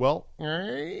 okay, well,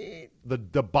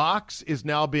 the box is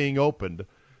now being opened.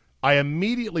 I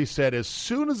immediately said, as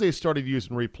soon as they started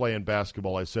using replay in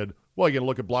basketball, I said, well, you're going to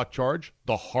look at block charge,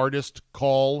 the hardest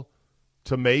call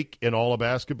to make in all of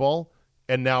basketball.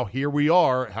 And now here we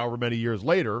are, however many years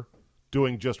later,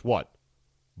 doing just what?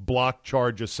 Block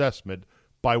charge assessment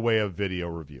by way of video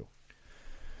review.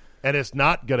 And it's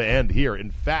not going to end here.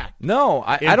 In fact, no,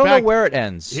 I don't know where it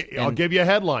ends. I'll give you a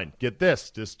headline. Get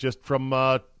this. Just from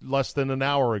less than an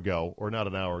hour ago, or not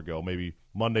an hour ago, maybe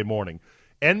Monday morning.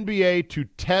 NBA to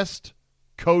test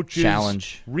coaches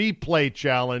challenge. Replay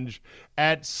challenge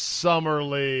at Summer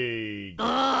League. Here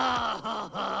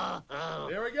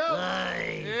we go.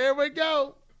 Here we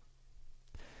go.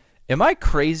 Am I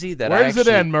crazy that Where does it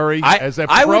end, Murray? As a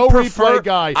replay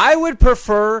guy, I would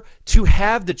prefer to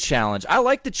have the challenge. I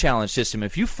like the challenge system.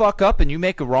 If you fuck up and you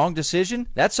make a wrong decision,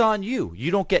 that's on you.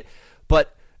 You don't get.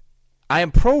 But I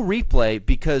am pro replay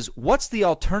because what's the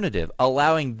alternative?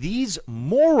 Allowing these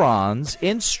morons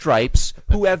in stripes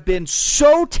who have been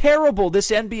so terrible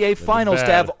this NBA Finals to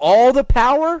have all the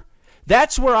power.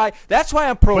 That's why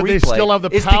I'm pro replay. But they still have the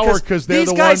power because they're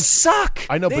the ones. These guys suck.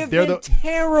 I know, but they're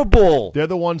terrible. They're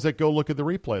the ones that go look at the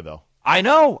replay, though. I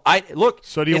know.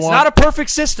 So do you it's want, not a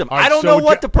perfect system. Right, I don't know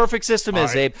what the perfect system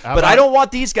is, right, Abe. But I don't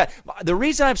want these guys. The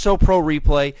reason I'm so pro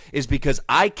replay is because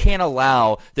I can't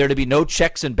allow there to be no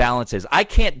checks and balances. I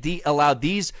can't allow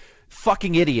these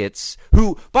fucking idiots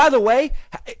who, by the way,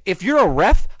 if you're a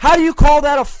ref, how do you call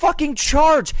that a fucking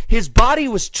charge? His body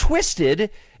was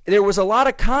twisted. There was a lot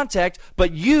of contact,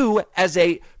 but you, as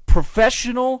a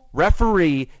professional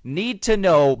referee, need to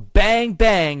know, bang,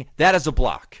 bang, that is a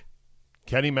block.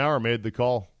 Kenny Maurer made the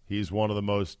call. He's one of the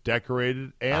most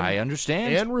decorated and I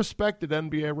understand and respected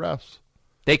NBA refs.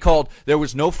 There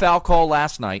was no foul call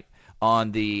last night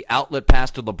on the outlet pass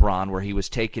to LeBron where he was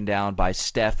taken down by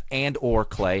Steph and or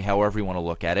Clay, however you want to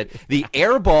look at it. The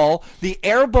air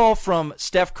ball from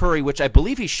Steph Curry, which I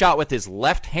believe he shot with his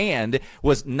left hand,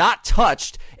 was not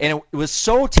touched, and it was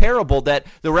so terrible that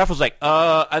the ref was like,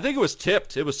 I think it was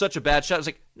tipped. It was such a bad shot. I was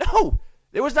like, no,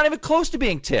 it was not even close to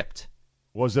being tipped.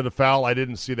 Was it a foul? I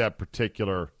didn't see that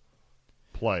particular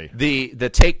play. The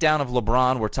takedown of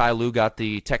LeBron where Ty Lue got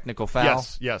the technical foul.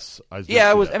 Yes.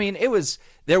 It was. That. I mean,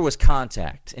 there was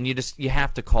contact, and you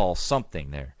have to call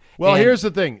something there. Well, here's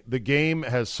the thing: the game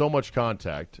has so much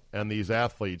contact, and these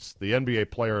athletes, the NBA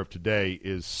player of today,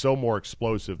 is so more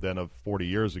explosive than of 40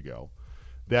 years ago,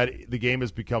 that the game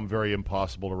has become very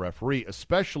impossible to referee,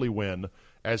 especially when,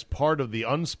 as part of the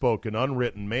unspoken,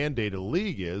 unwritten mandate of the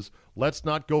league is, let's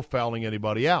not go fouling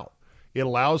anybody out. It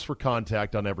allows for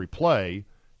contact on every play,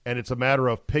 and it's a matter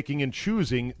of picking and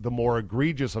choosing the more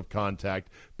egregious of contact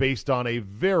based on a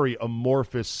very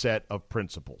amorphous set of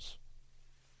principles.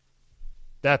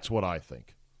 That's what I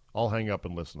think. I'll hang up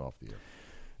and listen off the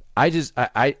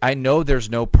air. I know there's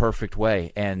no perfect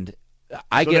way, and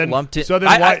I get lumped in. So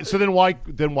then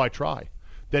why try?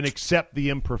 Then accept the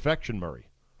imperfection, Murray.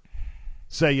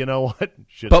 Say, you know what,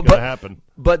 shit's going to happen.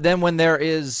 But then when there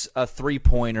is a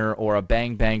three-pointer or a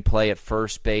bang-bang play at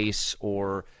first base,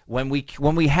 or when we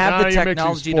have the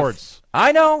technology sports.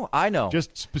 I know.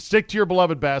 Just stick to your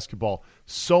beloved basketball.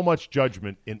 So much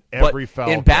judgment in every foul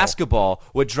call. In basketball,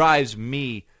 what drives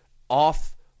me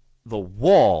off the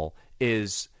wall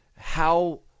is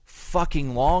how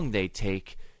fucking long they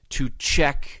take to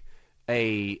check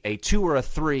a 2 or a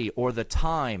 3 or the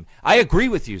time. I agree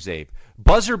with you, Zabe.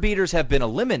 Buzzer beaters have been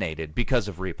eliminated because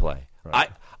of replay. Right.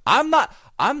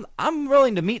 I'm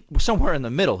willing to meet somewhere in the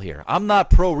middle here. I'm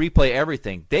not pro replay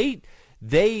everything.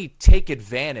 They take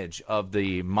advantage of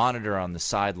the monitor on the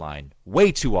sideline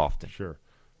way too often. Sure.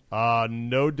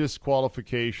 No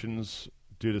disqualifications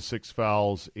due to 6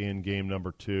 fouls in game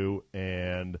number 2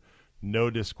 and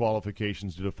no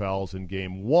disqualifications due to fouls in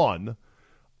game 1.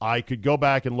 I could go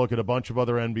back and look at a bunch of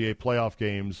other NBA playoff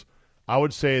games. I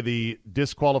would say the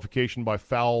disqualification by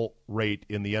foul rate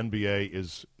in the NBA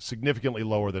is significantly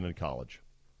lower than in college.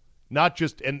 Not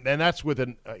just, and that's with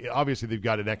obviously they've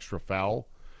got an extra foul.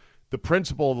 The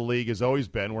principle of the league has always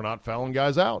been we're not fouling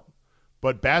guys out.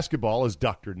 But basketball, as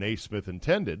Dr. Naismith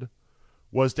intended,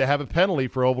 was to have a penalty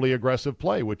for overly aggressive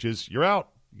play, which is you're out.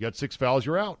 You got 6 fouls,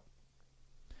 you're out.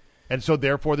 And so,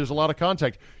 therefore, there's a lot of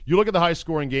contact. You look at the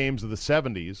high-scoring games of the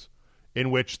 70s,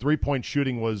 in which three-point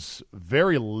shooting was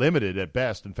very limited at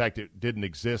best. In fact, it didn't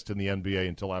exist in the NBA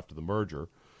until after the merger.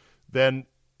 Then,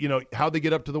 how'd they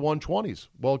get up to the 120s?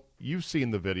 Well, you've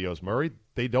seen the videos, Murray.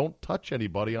 They don't touch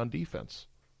anybody on defense.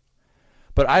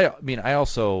 But I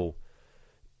also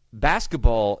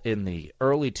basketball in the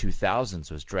early 2000s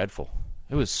was dreadful.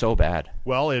 It was so bad.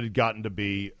 Well, it had gotten to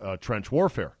be trench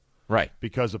warfare. Right.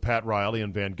 Because of Pat Riley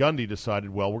and Van Gundy decided,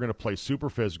 well, we're going to play super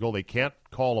physical. They can't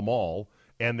call them all,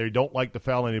 and they don't like to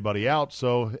foul anybody out.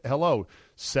 So,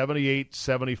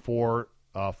 78-74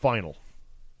 final.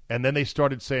 And then they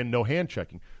started saying no hand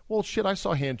checking. Well, shit, I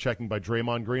saw hand checking by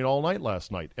Draymond Green all night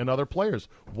last night and other players.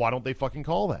 Why don't they fucking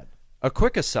call that? A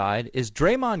quick aside, is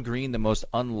Draymond Green the most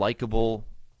unlikable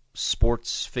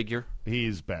sports figure?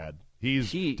 He's bad.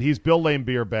 He's Bill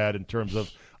Laimbeer bad in terms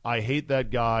of, I hate that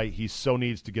guy. He so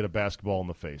needs to get a basketball in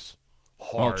the face.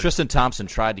 Hard. Well, Tristan Thompson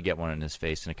tried to get one in his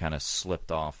face, and it kind of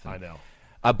slipped off. I know.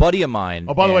 A buddy of mine.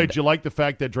 Oh, by the way, did you like the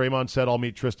fact that Draymond said, I'll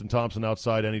meet Tristan Thompson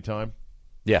outside anytime?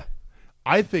 Yeah.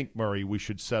 I think, Murray, we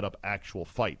should set up actual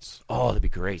fights. Oh, that'd be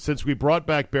great. Since we brought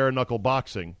back bare-knuckle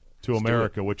boxing to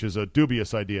America, which is a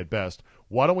dubious idea at best,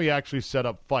 why don't we actually set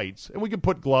up fights? And we can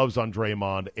put gloves on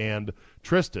Draymond and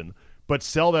Tristan, but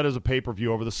sell that as a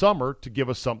pay-per-view over the summer to give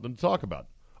us something to talk about.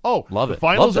 Oh, the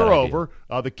finals are over.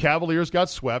 The Cavaliers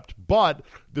got swept, but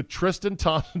the Tristan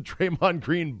Thompson Draymond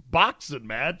Green boxing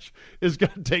match is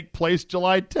going to take place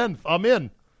July 10th. I'm in.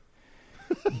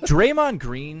 Draymond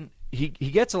Green, he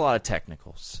gets a lot of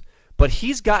technicals, but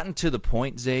he's gotten to the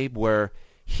point, Zabe, where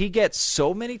he gets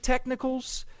so many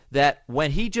technicals that when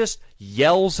he just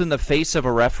yells in the face of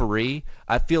a referee,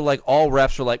 I feel like all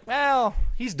refs are like, well,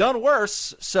 he's done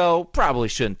worse, so probably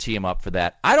shouldn't tee him up for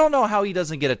that. I don't know how he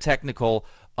doesn't get a technical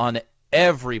on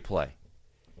every play.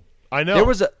 I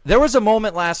know. There was a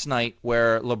moment last night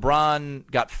where LeBron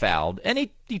got fouled, and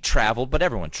he traveled, but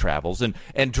everyone travels, and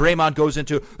Draymond goes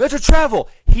into, that's a travel.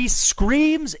 He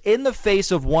screams in the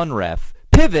face of one ref,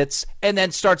 pivots, and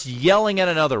then starts yelling at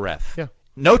another ref. Yeah.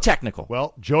 No technical.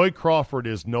 Well, Joey Crawford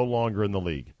is no longer in the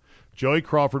league. Joey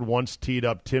Crawford once teed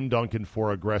up Tim Duncan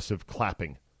for aggressive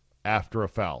clapping after a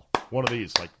foul. One of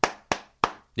these, like,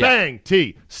 bang,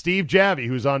 T. Steve Javie,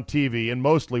 who's on TV and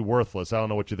mostly worthless. I don't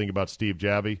know what you think about Steve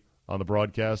Javie on the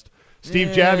broadcast.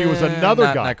 Steve Javie was another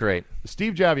guy. Not great.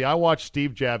 Steve Javie, I watched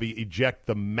Steve Javie eject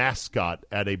the mascot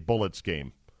at a Bullets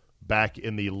game back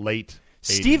in the late 80s.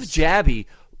 Steve Javie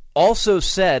also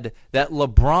said that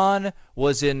LeBron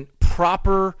was in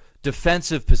proper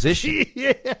defensive position.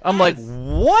 Yes. I'm like,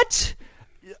 what?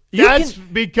 Because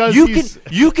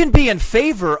you can be in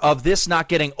favor of this not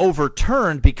getting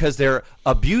overturned because they're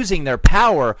abusing their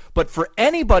power, but for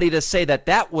anybody to say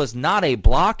that was not a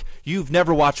block, you've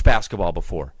never watched basketball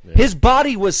before. Yeah. His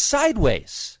body was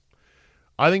sideways.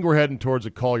 I think we're heading towards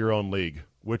a call-your-own league,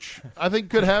 which I think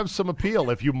could have some appeal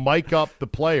if you mic up the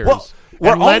players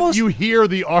let you hear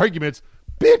the arguments.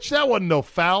 Bitch, that wasn't no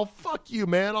foul. Fuck you,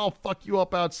 man. I'll fuck you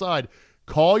up outside.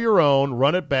 Call your own,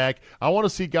 run it back. I want to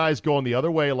see guys going the other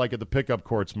way like at the pickup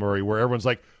courts, Murray, where everyone's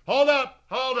like, hold up,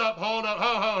 ho,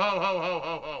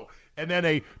 ho, ho. And then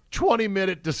a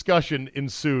 20-minute discussion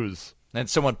ensues. And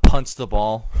someone punts the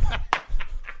ball.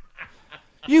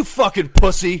 You fucking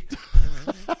pussy.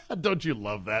 Don't you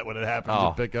love that when it happens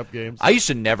in pickup games? I used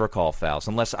to never call fouls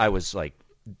unless I was like,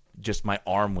 just my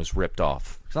arm was ripped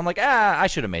off. Because I'm like, I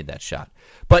should have made that shot.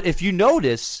 But if you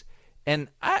notice, and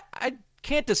I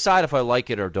can't decide if I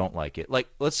like it or don't like it. Like,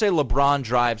 let's say LeBron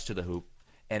drives to the hoop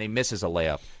and he misses a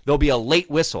layup. There'll be a late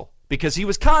whistle because he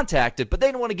was contacted, but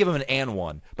they don't want to give him an and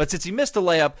one. But since he missed a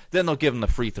layup, then they'll give him the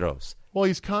free throws. Well,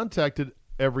 he's contacted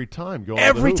every time going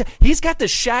every to the hoop. He's got the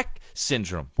Shaq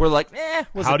syndrome. We're like,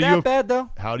 was it that bad, though?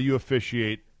 How do you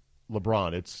officiate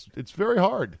LeBron? It's very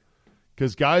hard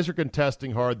because guys are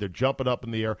contesting hard. They're jumping up in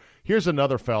the air. Here's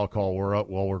another foul call.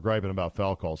 We're griping about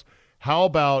foul calls. How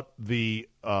about the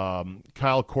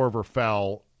Kyle Korver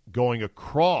foul going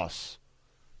across?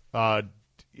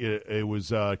 It was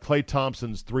Klay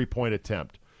Thompson's three-point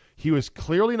attempt. He was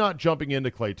clearly not jumping into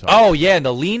Klay Thompson. Oh, yeah, and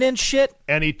the lean-in shit?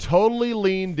 And he totally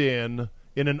leaned in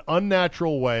an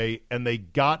unnatural way, and they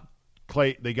got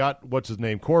what's his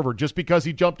name, Korver, just because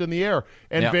he jumped in the air.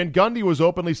 And Van Gundy was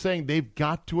openly saying they've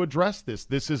got to address this.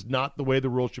 This is not the way the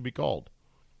rules should be called.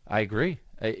 I agree.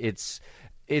 It's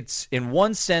in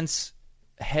one sense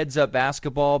heads-up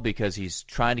basketball because he's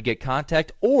trying to get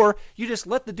contact, or you just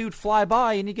let the dude fly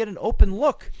by and you get an open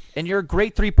look, and you're a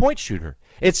great three-point shooter.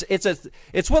 It's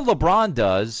what LeBron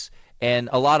does, and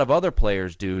a lot of other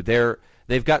players do.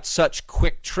 They've got such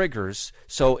quick triggers,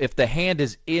 so if the hand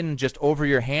is in just over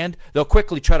your hand, they'll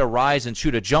quickly try to rise and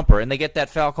shoot a jumper, and they get that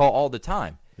foul call all the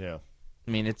time. Yeah.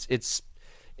 I mean, it's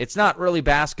not really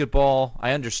basketball.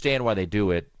 I understand why they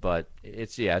do it, but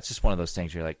it's just one of those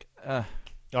things where you're like, All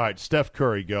right, Steph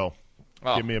Curry, go.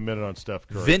 Oh. Give me a minute on Steph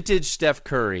Curry. Vintage Steph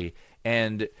Curry,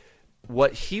 and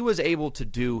what he was able to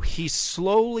do, he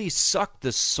slowly sucked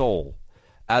the soul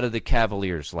out of the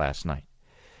Cavaliers last night.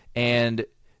 And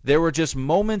there were just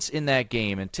moments in that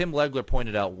game, and Tim Legler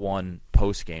pointed out one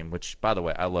post-game, which, by the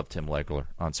way, I love Tim Legler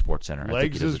on SportsCenter.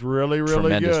 Legs is really, really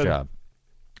tremendous good. Job.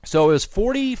 So it was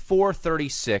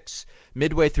 44-36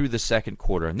 midway through the second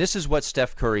quarter, and this is what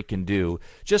Steph Curry can do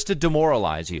just to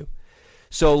demoralize you.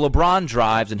 So LeBron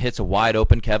drives and hits a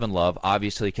wide-open Kevin Love.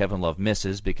 Obviously, Kevin Love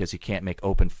misses because he can't make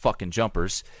open fucking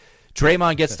jumpers.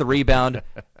 Draymond gets the rebound,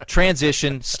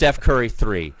 transition, Steph Curry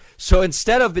 3. So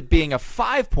instead of it being a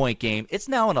 5-point game, it's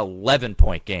now an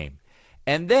 11-point game.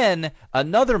 And then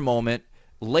another moment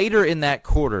later in that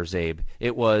quarter, Zabe,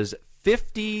 it was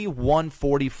 51-44.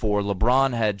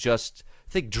 LeBron had just,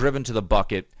 I think, driven to the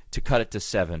bucket to cut it to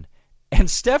 7. And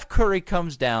Steph Curry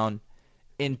comes down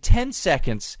in 10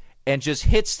 seconds and just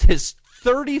hits this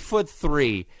 30-foot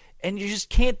 3, and you just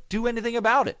can't do anything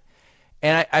about it.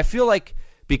 And I feel like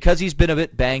because he's been a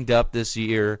bit banged up this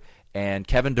year and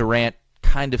Kevin Durant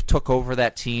kind of took over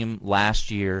that team last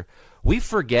year, we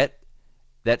forget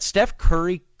that Steph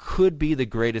Curry could be the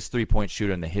greatest three-point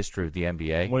shooter in the history of the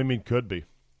NBA. What do you mean could be?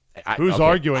 Who's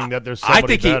arguing that there's I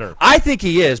somebody think better? I think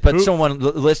he is, but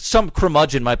some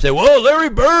curmudgeon might say, "Well, Larry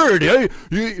Bird,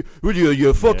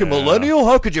 you fucking millennial,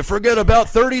 how could you forget about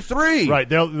 33?" Right.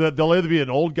 There'll either be an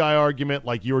old guy argument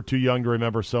like you were too young to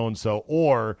remember so-and-so,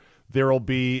 or there'll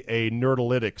be a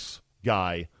nerdalytics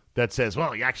guy that says,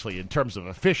 well, actually, in terms of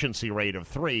efficiency rate of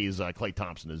threes, Klay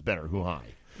Thompson is better. Hoo-high.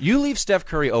 You leave Steph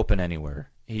Curry open anywhere,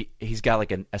 he's got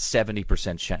like a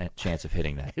 70% chance of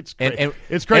hitting that. It's crazy. And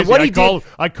it's crazy. What I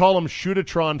call him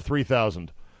Shootatron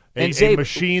 3000. A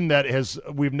machine that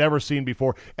we've never seen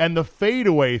before. And the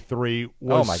fadeaway 3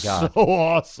 was so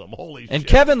awesome. Holy shit. And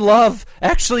Kevin Love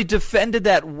actually defended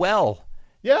that well.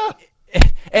 Yeah.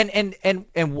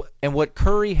 And what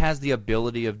Curry has the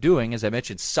ability of doing, as I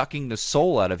mentioned, sucking the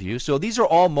soul out of you. So these are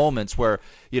all moments where,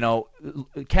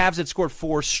 Cavs had scored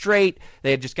 4 straight.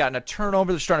 They had just gotten a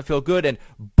turnover. They're starting to feel good. And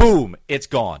boom, it's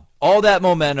gone. All that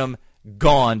momentum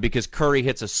gone because Curry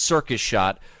hits a circus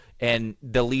shot and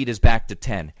the lead is back to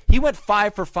 10. He went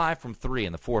 5 for 5 from 3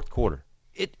 in the fourth quarter.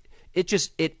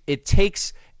 It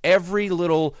takes every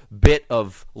little bit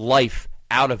of life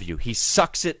out of you. He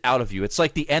sucks it out of you. It's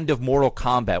like the end of Mortal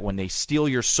Kombat when they steal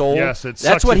your soul. Yes,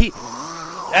 that's what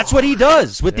he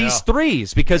does with these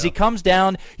threes because he comes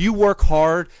down, you work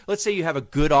hard. Let's say you have a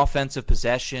good offensive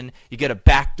possession, you get a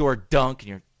backdoor dunk, and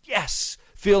you're, yes,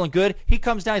 feeling good. He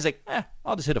comes down, he's like,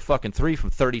 I'll just hit a fucking 3 from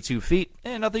 32 feet.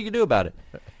 Nothing you can do about it.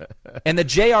 And the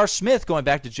J.R. Smith, going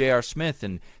back to J.R. Smith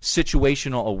and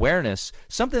situational awareness,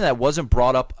 something that wasn't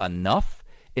brought up enough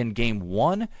in Game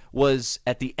 1 was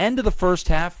at the end of the first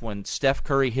half when Steph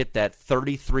Curry hit that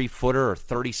 33-footer or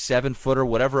 37-footer,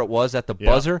 whatever it was, at the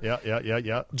buzzer.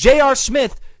 Yeah. J.R.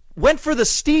 Smith went for the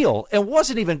steal and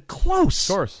wasn't even close.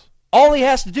 Of course. All he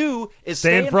has to do is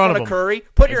stay in front of Curry,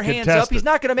 put your hands up. He's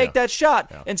not going to make that shot.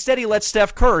 Yeah. Instead, he lets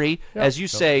Steph Curry, as you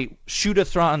say,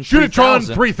 Shootatron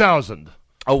 3000.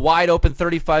 A wide-open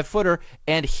 35-footer,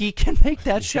 and he can make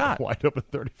that shot. Wide-open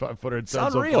 35-footer. It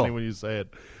sounds so funny when you say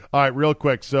it. All right, real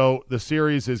quick. So the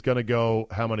series is going to go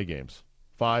how many games?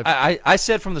 5? I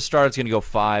said from the start it's going to go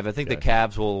 5. I think the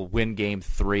Cavs will win Game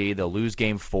 3. They'll lose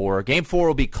Game 4. Game 4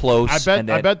 will be close. I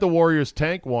bet the Warriors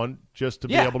tank one just to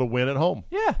be able to win at home.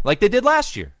 Yeah, like they did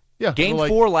last year. Yeah, Game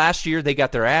 4 last year, they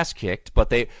got their ass kicked, but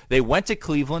they went to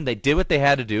Cleveland. They did what they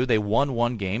had to do. They won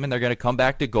one game, and they're going to come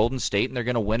back to Golden State, and they're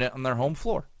going to win it on their home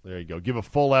floor. There you go. Give a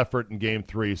full effort in Game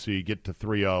 3 so you get to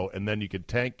 3-0, and then you can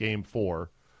tank Game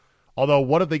 4. Although,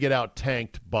 what if they get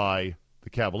out-tanked by the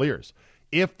Cavaliers?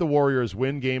 If the Warriors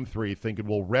win Game 3, thinking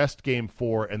we'll rest Game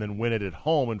 4 and then win it at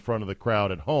home in front of the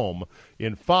crowd at home,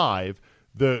 in 5,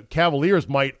 the Cavaliers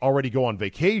might already go on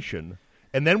vacation,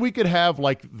 and then we could have,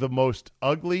 like, the most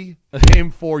ugly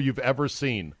Game 4 you've ever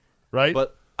seen, right?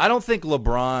 But I don't think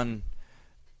LeBron,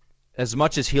 as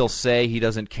much as he'll say he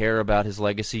doesn't care about his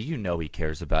legacy, he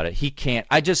cares about it. He can't.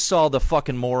 I just saw the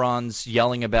fucking morons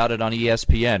yelling about it on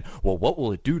ESPN. Well, what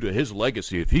will it do to his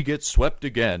legacy if he gets swept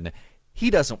again? He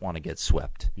doesn't want to get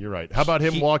swept. You're right. How about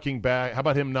him walking back? How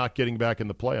about him not getting back in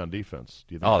the play on defense?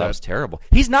 Do you think that was terrible.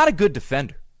 He's not a good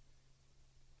defender.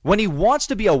 When he wants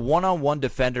to be a one-on-one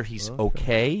defender, he's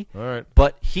okay. All right.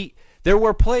 But There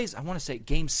were plays, I want to say,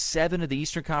 Game 7 of the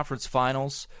Eastern Conference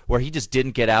Finals, where he just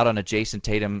didn't get out on a Jason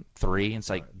Tatum 3. And it's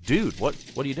like, dude, what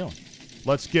are you doing?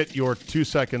 Let's get your 2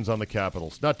 seconds on the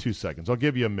Capitals. Not 2 seconds. I'll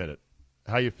give you a minute.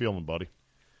 How you feeling, buddy?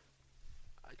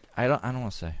 I don't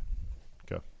want to say.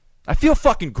 Okay. I feel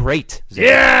fucking great. Zach.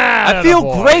 Yeah! I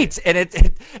feel great, and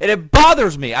it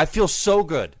bothers me. I feel so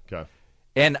good. Okay.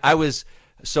 And I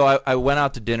went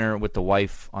out to dinner with the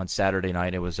wife on Saturday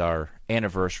night. It was our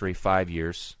anniversary, 5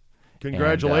 years.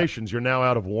 Congratulations. You're now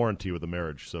out of warranty with the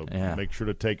marriage, so Yeah. make sure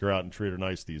to take her out and treat her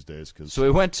nice these days. So we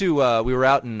went to we were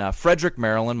out in Frederick,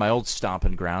 Maryland, my old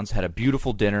stomping grounds, had a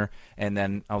beautiful dinner, and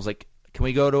then I was like, can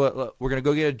we go to we're going to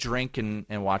go get a drink and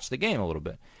watch the game a little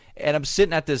bit. And I'm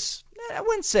sitting at this, I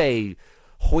wouldn't say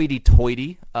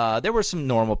hoity-toity. There were some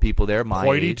normal people there my age.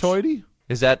 Hoity-toity?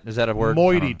 Is that a word?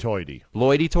 Moity-toity.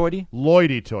 Loity-toity?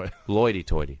 Loity-toity.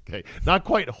 Loity-toity. Okay. Not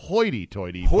quite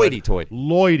hoity-toity. Hoity-toity.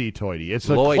 Loity-toity. It's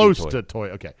close to toy.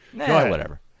 Okay. Nah, Go ahead.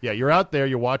 whatever. Yeah, you're out there.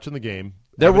 You're watching the game.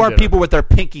 There having weren't dinner. people with their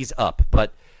pinkies up,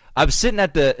 but I was sitting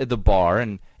at the bar,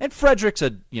 and Frederick's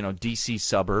a D.C.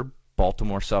 suburb,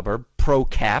 Baltimore suburb, pro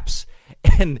Caps,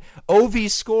 and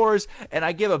OV scores, and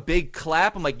I give a big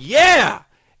clap. I'm like, yeah,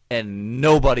 and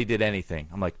nobody did anything.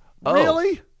 I'm like, oh,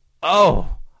 Really? Oh,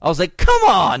 I was like, come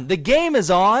on, the game is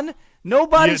on.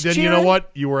 Nobody's Then cheering. you know what?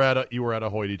 You were at a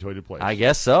hoity-toity place. I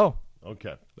guess so.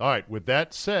 Okay. All right. With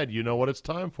that said, you know what it's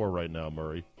time for right now,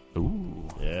 Murray. Ooh.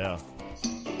 Yeah.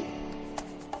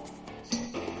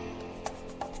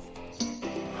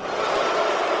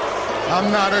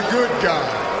 I'm not a good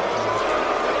guy.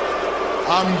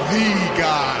 I'm the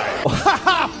guy.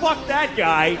 Fuck that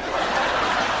guy.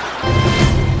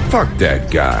 Fuck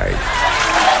that guy.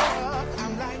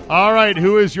 All right.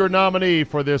 Who is your nominee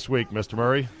for this week, Mr.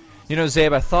 Murray?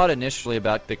 Zabe, I thought initially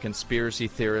about the conspiracy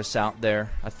theorists out there.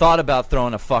 I thought about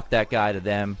throwing a fuck that guy to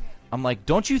them. I'm like,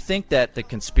 don't you think that the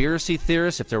conspiracy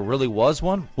theorists, if there really was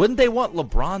one, wouldn't they want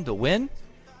LeBron to win?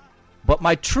 But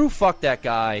my true fuck that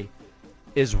guy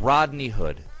is Rodney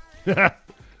Hood. The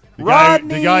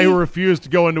guy who refused to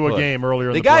go into a game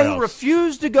earlier in the playoffs. The guy who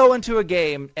refused to go into a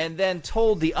game and then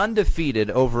told the undefeated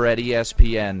over at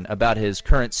ESPN about his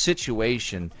current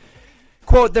situation.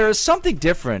 Quote, there is something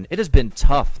different. It has been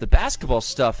tough. The basketball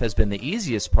stuff has been the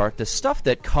easiest part. The stuff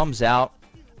that comes out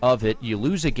of it, you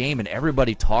lose a game and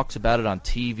everybody talks about it on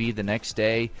TV the next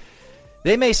day.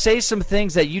 They may say some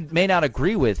things that you may not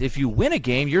agree with. If you win a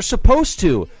game, you're supposed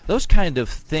to. Those kind of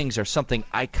things are something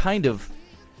I kind of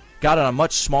got on a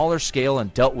much smaller scale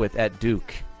and dealt with at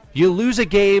Duke. You lose a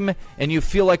game and you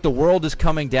feel like the world is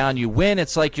coming down. You win,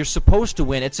 it's like you're supposed to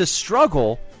win. It's a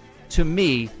struggle to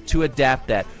me to adapt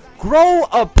that. Grow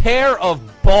a pair of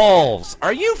balls.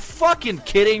 Are you fucking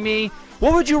kidding me?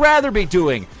 What would you rather be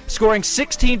doing? Scoring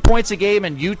 16 points a game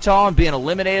in Utah and being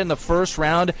eliminated in the first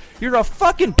round? You're a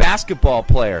fucking basketball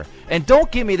player. And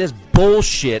don't give me this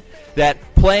bullshit that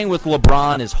playing with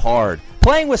LeBron is hard.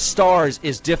 Playing with stars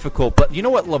is difficult, but you know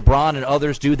what LeBron and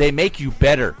others do? They make you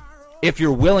better if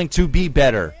you're willing to be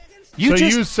better.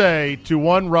 You say to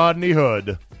one Rodney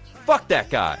Hood, fuck that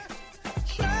guy.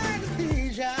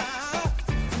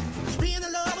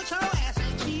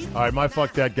 All right, my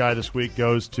fuck that guy this week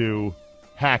goes to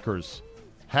hackers.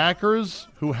 Hackers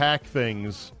who hack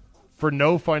things for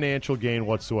no financial gain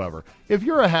whatsoever. If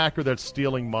you're a hacker that's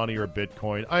stealing money or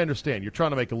Bitcoin, I understand. You're trying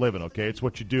to make a living, okay? It's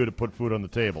what you do to put food on the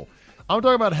table. I'm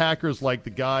talking about hackers like the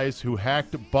guys who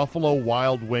hacked Buffalo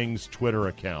Wild Wings' Twitter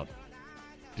account.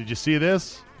 Did you see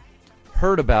this?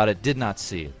 Heard about it, did not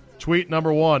see it. Tweet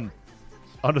number 1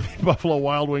 under the Buffalo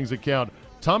Wild Wings account.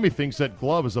 Tommy thinks that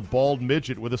Glove is a bald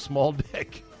midget with a small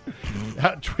dick.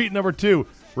 Tweet number 2.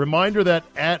 Reminder that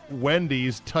at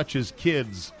Wendy's touches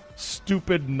kids.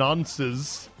 Stupid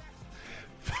nonsense.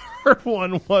 Third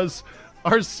one was,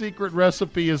 our secret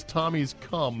recipe is Tommy's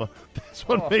cum. That's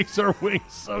what makes our wings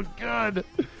so good.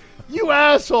 You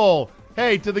asshole.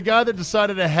 Hey, to the guy that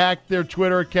decided to hack their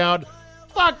Twitter account,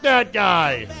 fuck that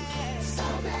guy.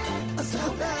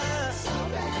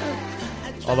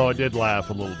 Although I did laugh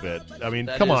a little bit. I mean,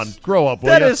 come on, grow up, will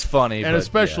That ya? is funny. And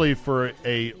especially for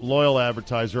a loyal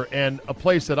advertiser and a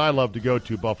place that I love to go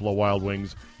to, Buffalo Wild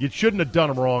Wings. You shouldn't have done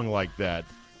them wrong like that.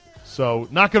 So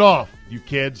knock it off, you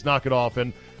kids. Knock it off.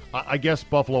 And I guess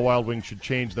Buffalo Wild Wings should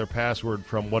change their password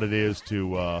from what it is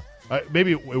to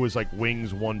maybe it was like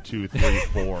Wings 1, 2, 3,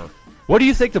 4. What do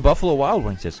you think the Buffalo Wild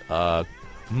Wings is?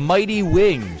 Mighty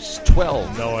Wings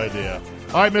 12. No idea.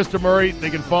 All right, Mr. Murray,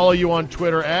 they can follow you on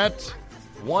Twitter at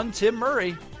One Tim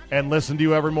Murray. And listen to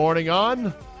you every morning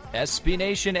on SB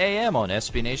Nation AM on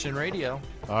SB Nation Radio.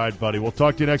 All right, buddy. We'll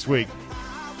talk to you next week.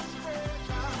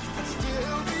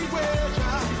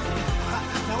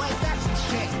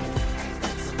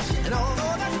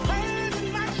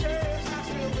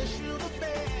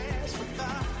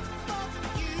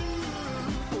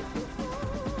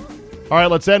 All right,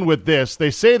 let's end with this.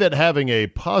 They say that having a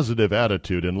positive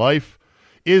attitude in life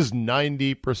is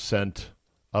 90%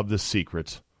 of the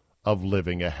secret of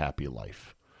living a happy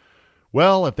life.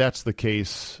 Well, if that's the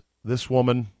case, this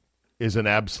woman is an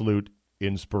absolute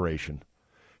inspiration.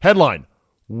 Headline,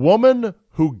 woman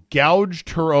who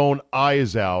gouged her own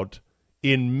eyes out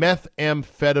in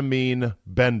methamphetamine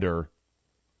bender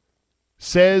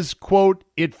says, quote,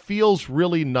 "It feels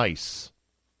really nice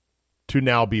to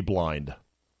now be blind."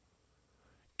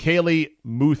 Kaylee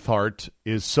Muthart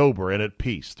is sober and at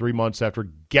peace 3 months after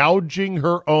gouging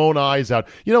her own eyes out.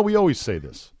 You know, we always say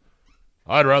this.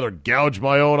 I'd rather gouge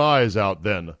my own eyes out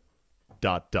than ...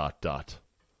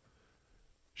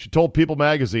 She told People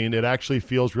magazine it actually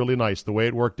feels really nice. The way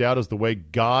it worked out is the way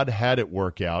God had it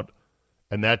work out,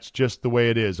 and that's just the way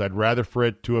it is. I'd rather for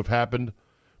it to have happened,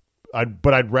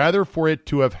 but I'd rather for it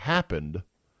to have happened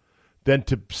than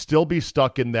to still be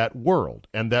stuck in that world.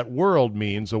 And that world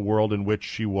means a world in which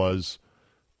she was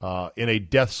in a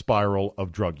death spiral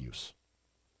of drug use.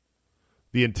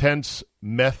 The intense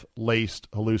meth-laced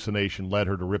hallucination led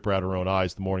her to rip out her own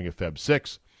eyes the morning of Feb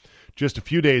 6, just a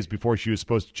few days before she was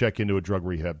supposed to check into a drug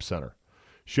rehab center.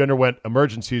 She underwent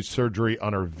emergency surgery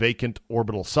on her vacant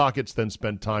orbital sockets, then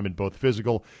spent time in both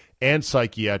physical and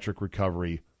psychiatric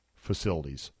recovery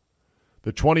facilities.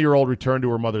 The 20-year-old returned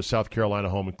to her mother's South Carolina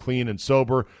home clean and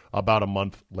sober about a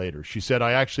month later. She said,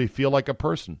 "I actually feel like a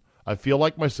person. I feel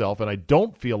like myself, and I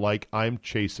don't feel like I'm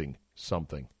chasing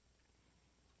something."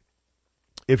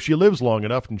 If she lives long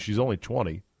enough, and she's only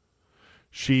 20,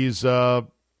 she's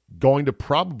going to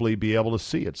probably be able to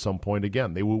see at some point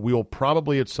again. We will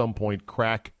probably at some point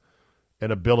crack an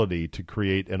ability to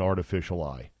create an artificial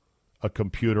eye, a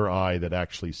computer eye that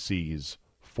actually sees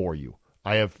for you.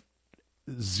 I have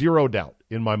zero doubt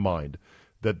in my mind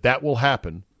that will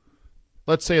happen,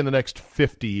 let's say in the next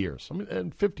 50 years. I mean,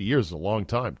 and 50 years is a long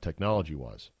time,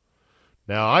 technology-wise.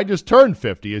 Now, I just turned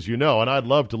 50, as you know, and I'd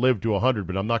love to live to 100,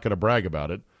 but I'm not going to brag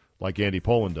about it like Andy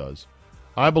Poland does.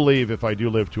 I believe if I do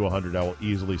live to 100, I will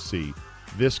easily see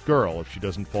this girl, if she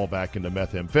doesn't fall back into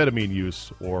methamphetamine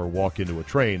use or walk into a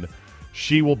train,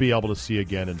 she will be able to see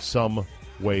again in some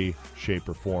way, shape,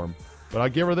 or form. But I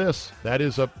give her this. That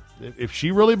is if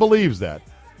she really believes that,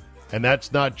 and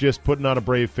that's not just putting on a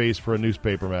brave face for a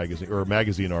newspaper magazine or a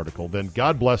magazine article, then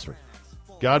God bless her.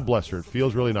 God bless her. It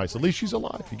feels really nice. At least she's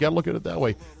alive. You got to look at it that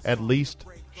way. At least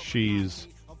she's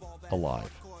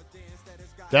alive.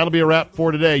 That'll be a wrap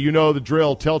for today. You know the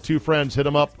drill. Tell two friends. Hit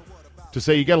them up to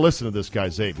say you got to listen to this guy,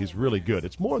 Zabe. He's really good.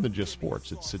 It's more than just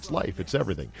sports. It's life. It's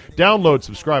everything. Download,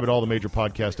 subscribe at all the major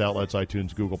podcast outlets,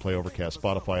 iTunes, Google Play, Overcast,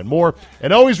 Spotify, and more.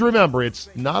 And always remember, it's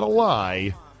not a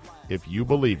lie if you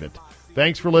believe it.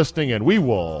 Thanks for listening, and we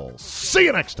will see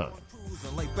you next time.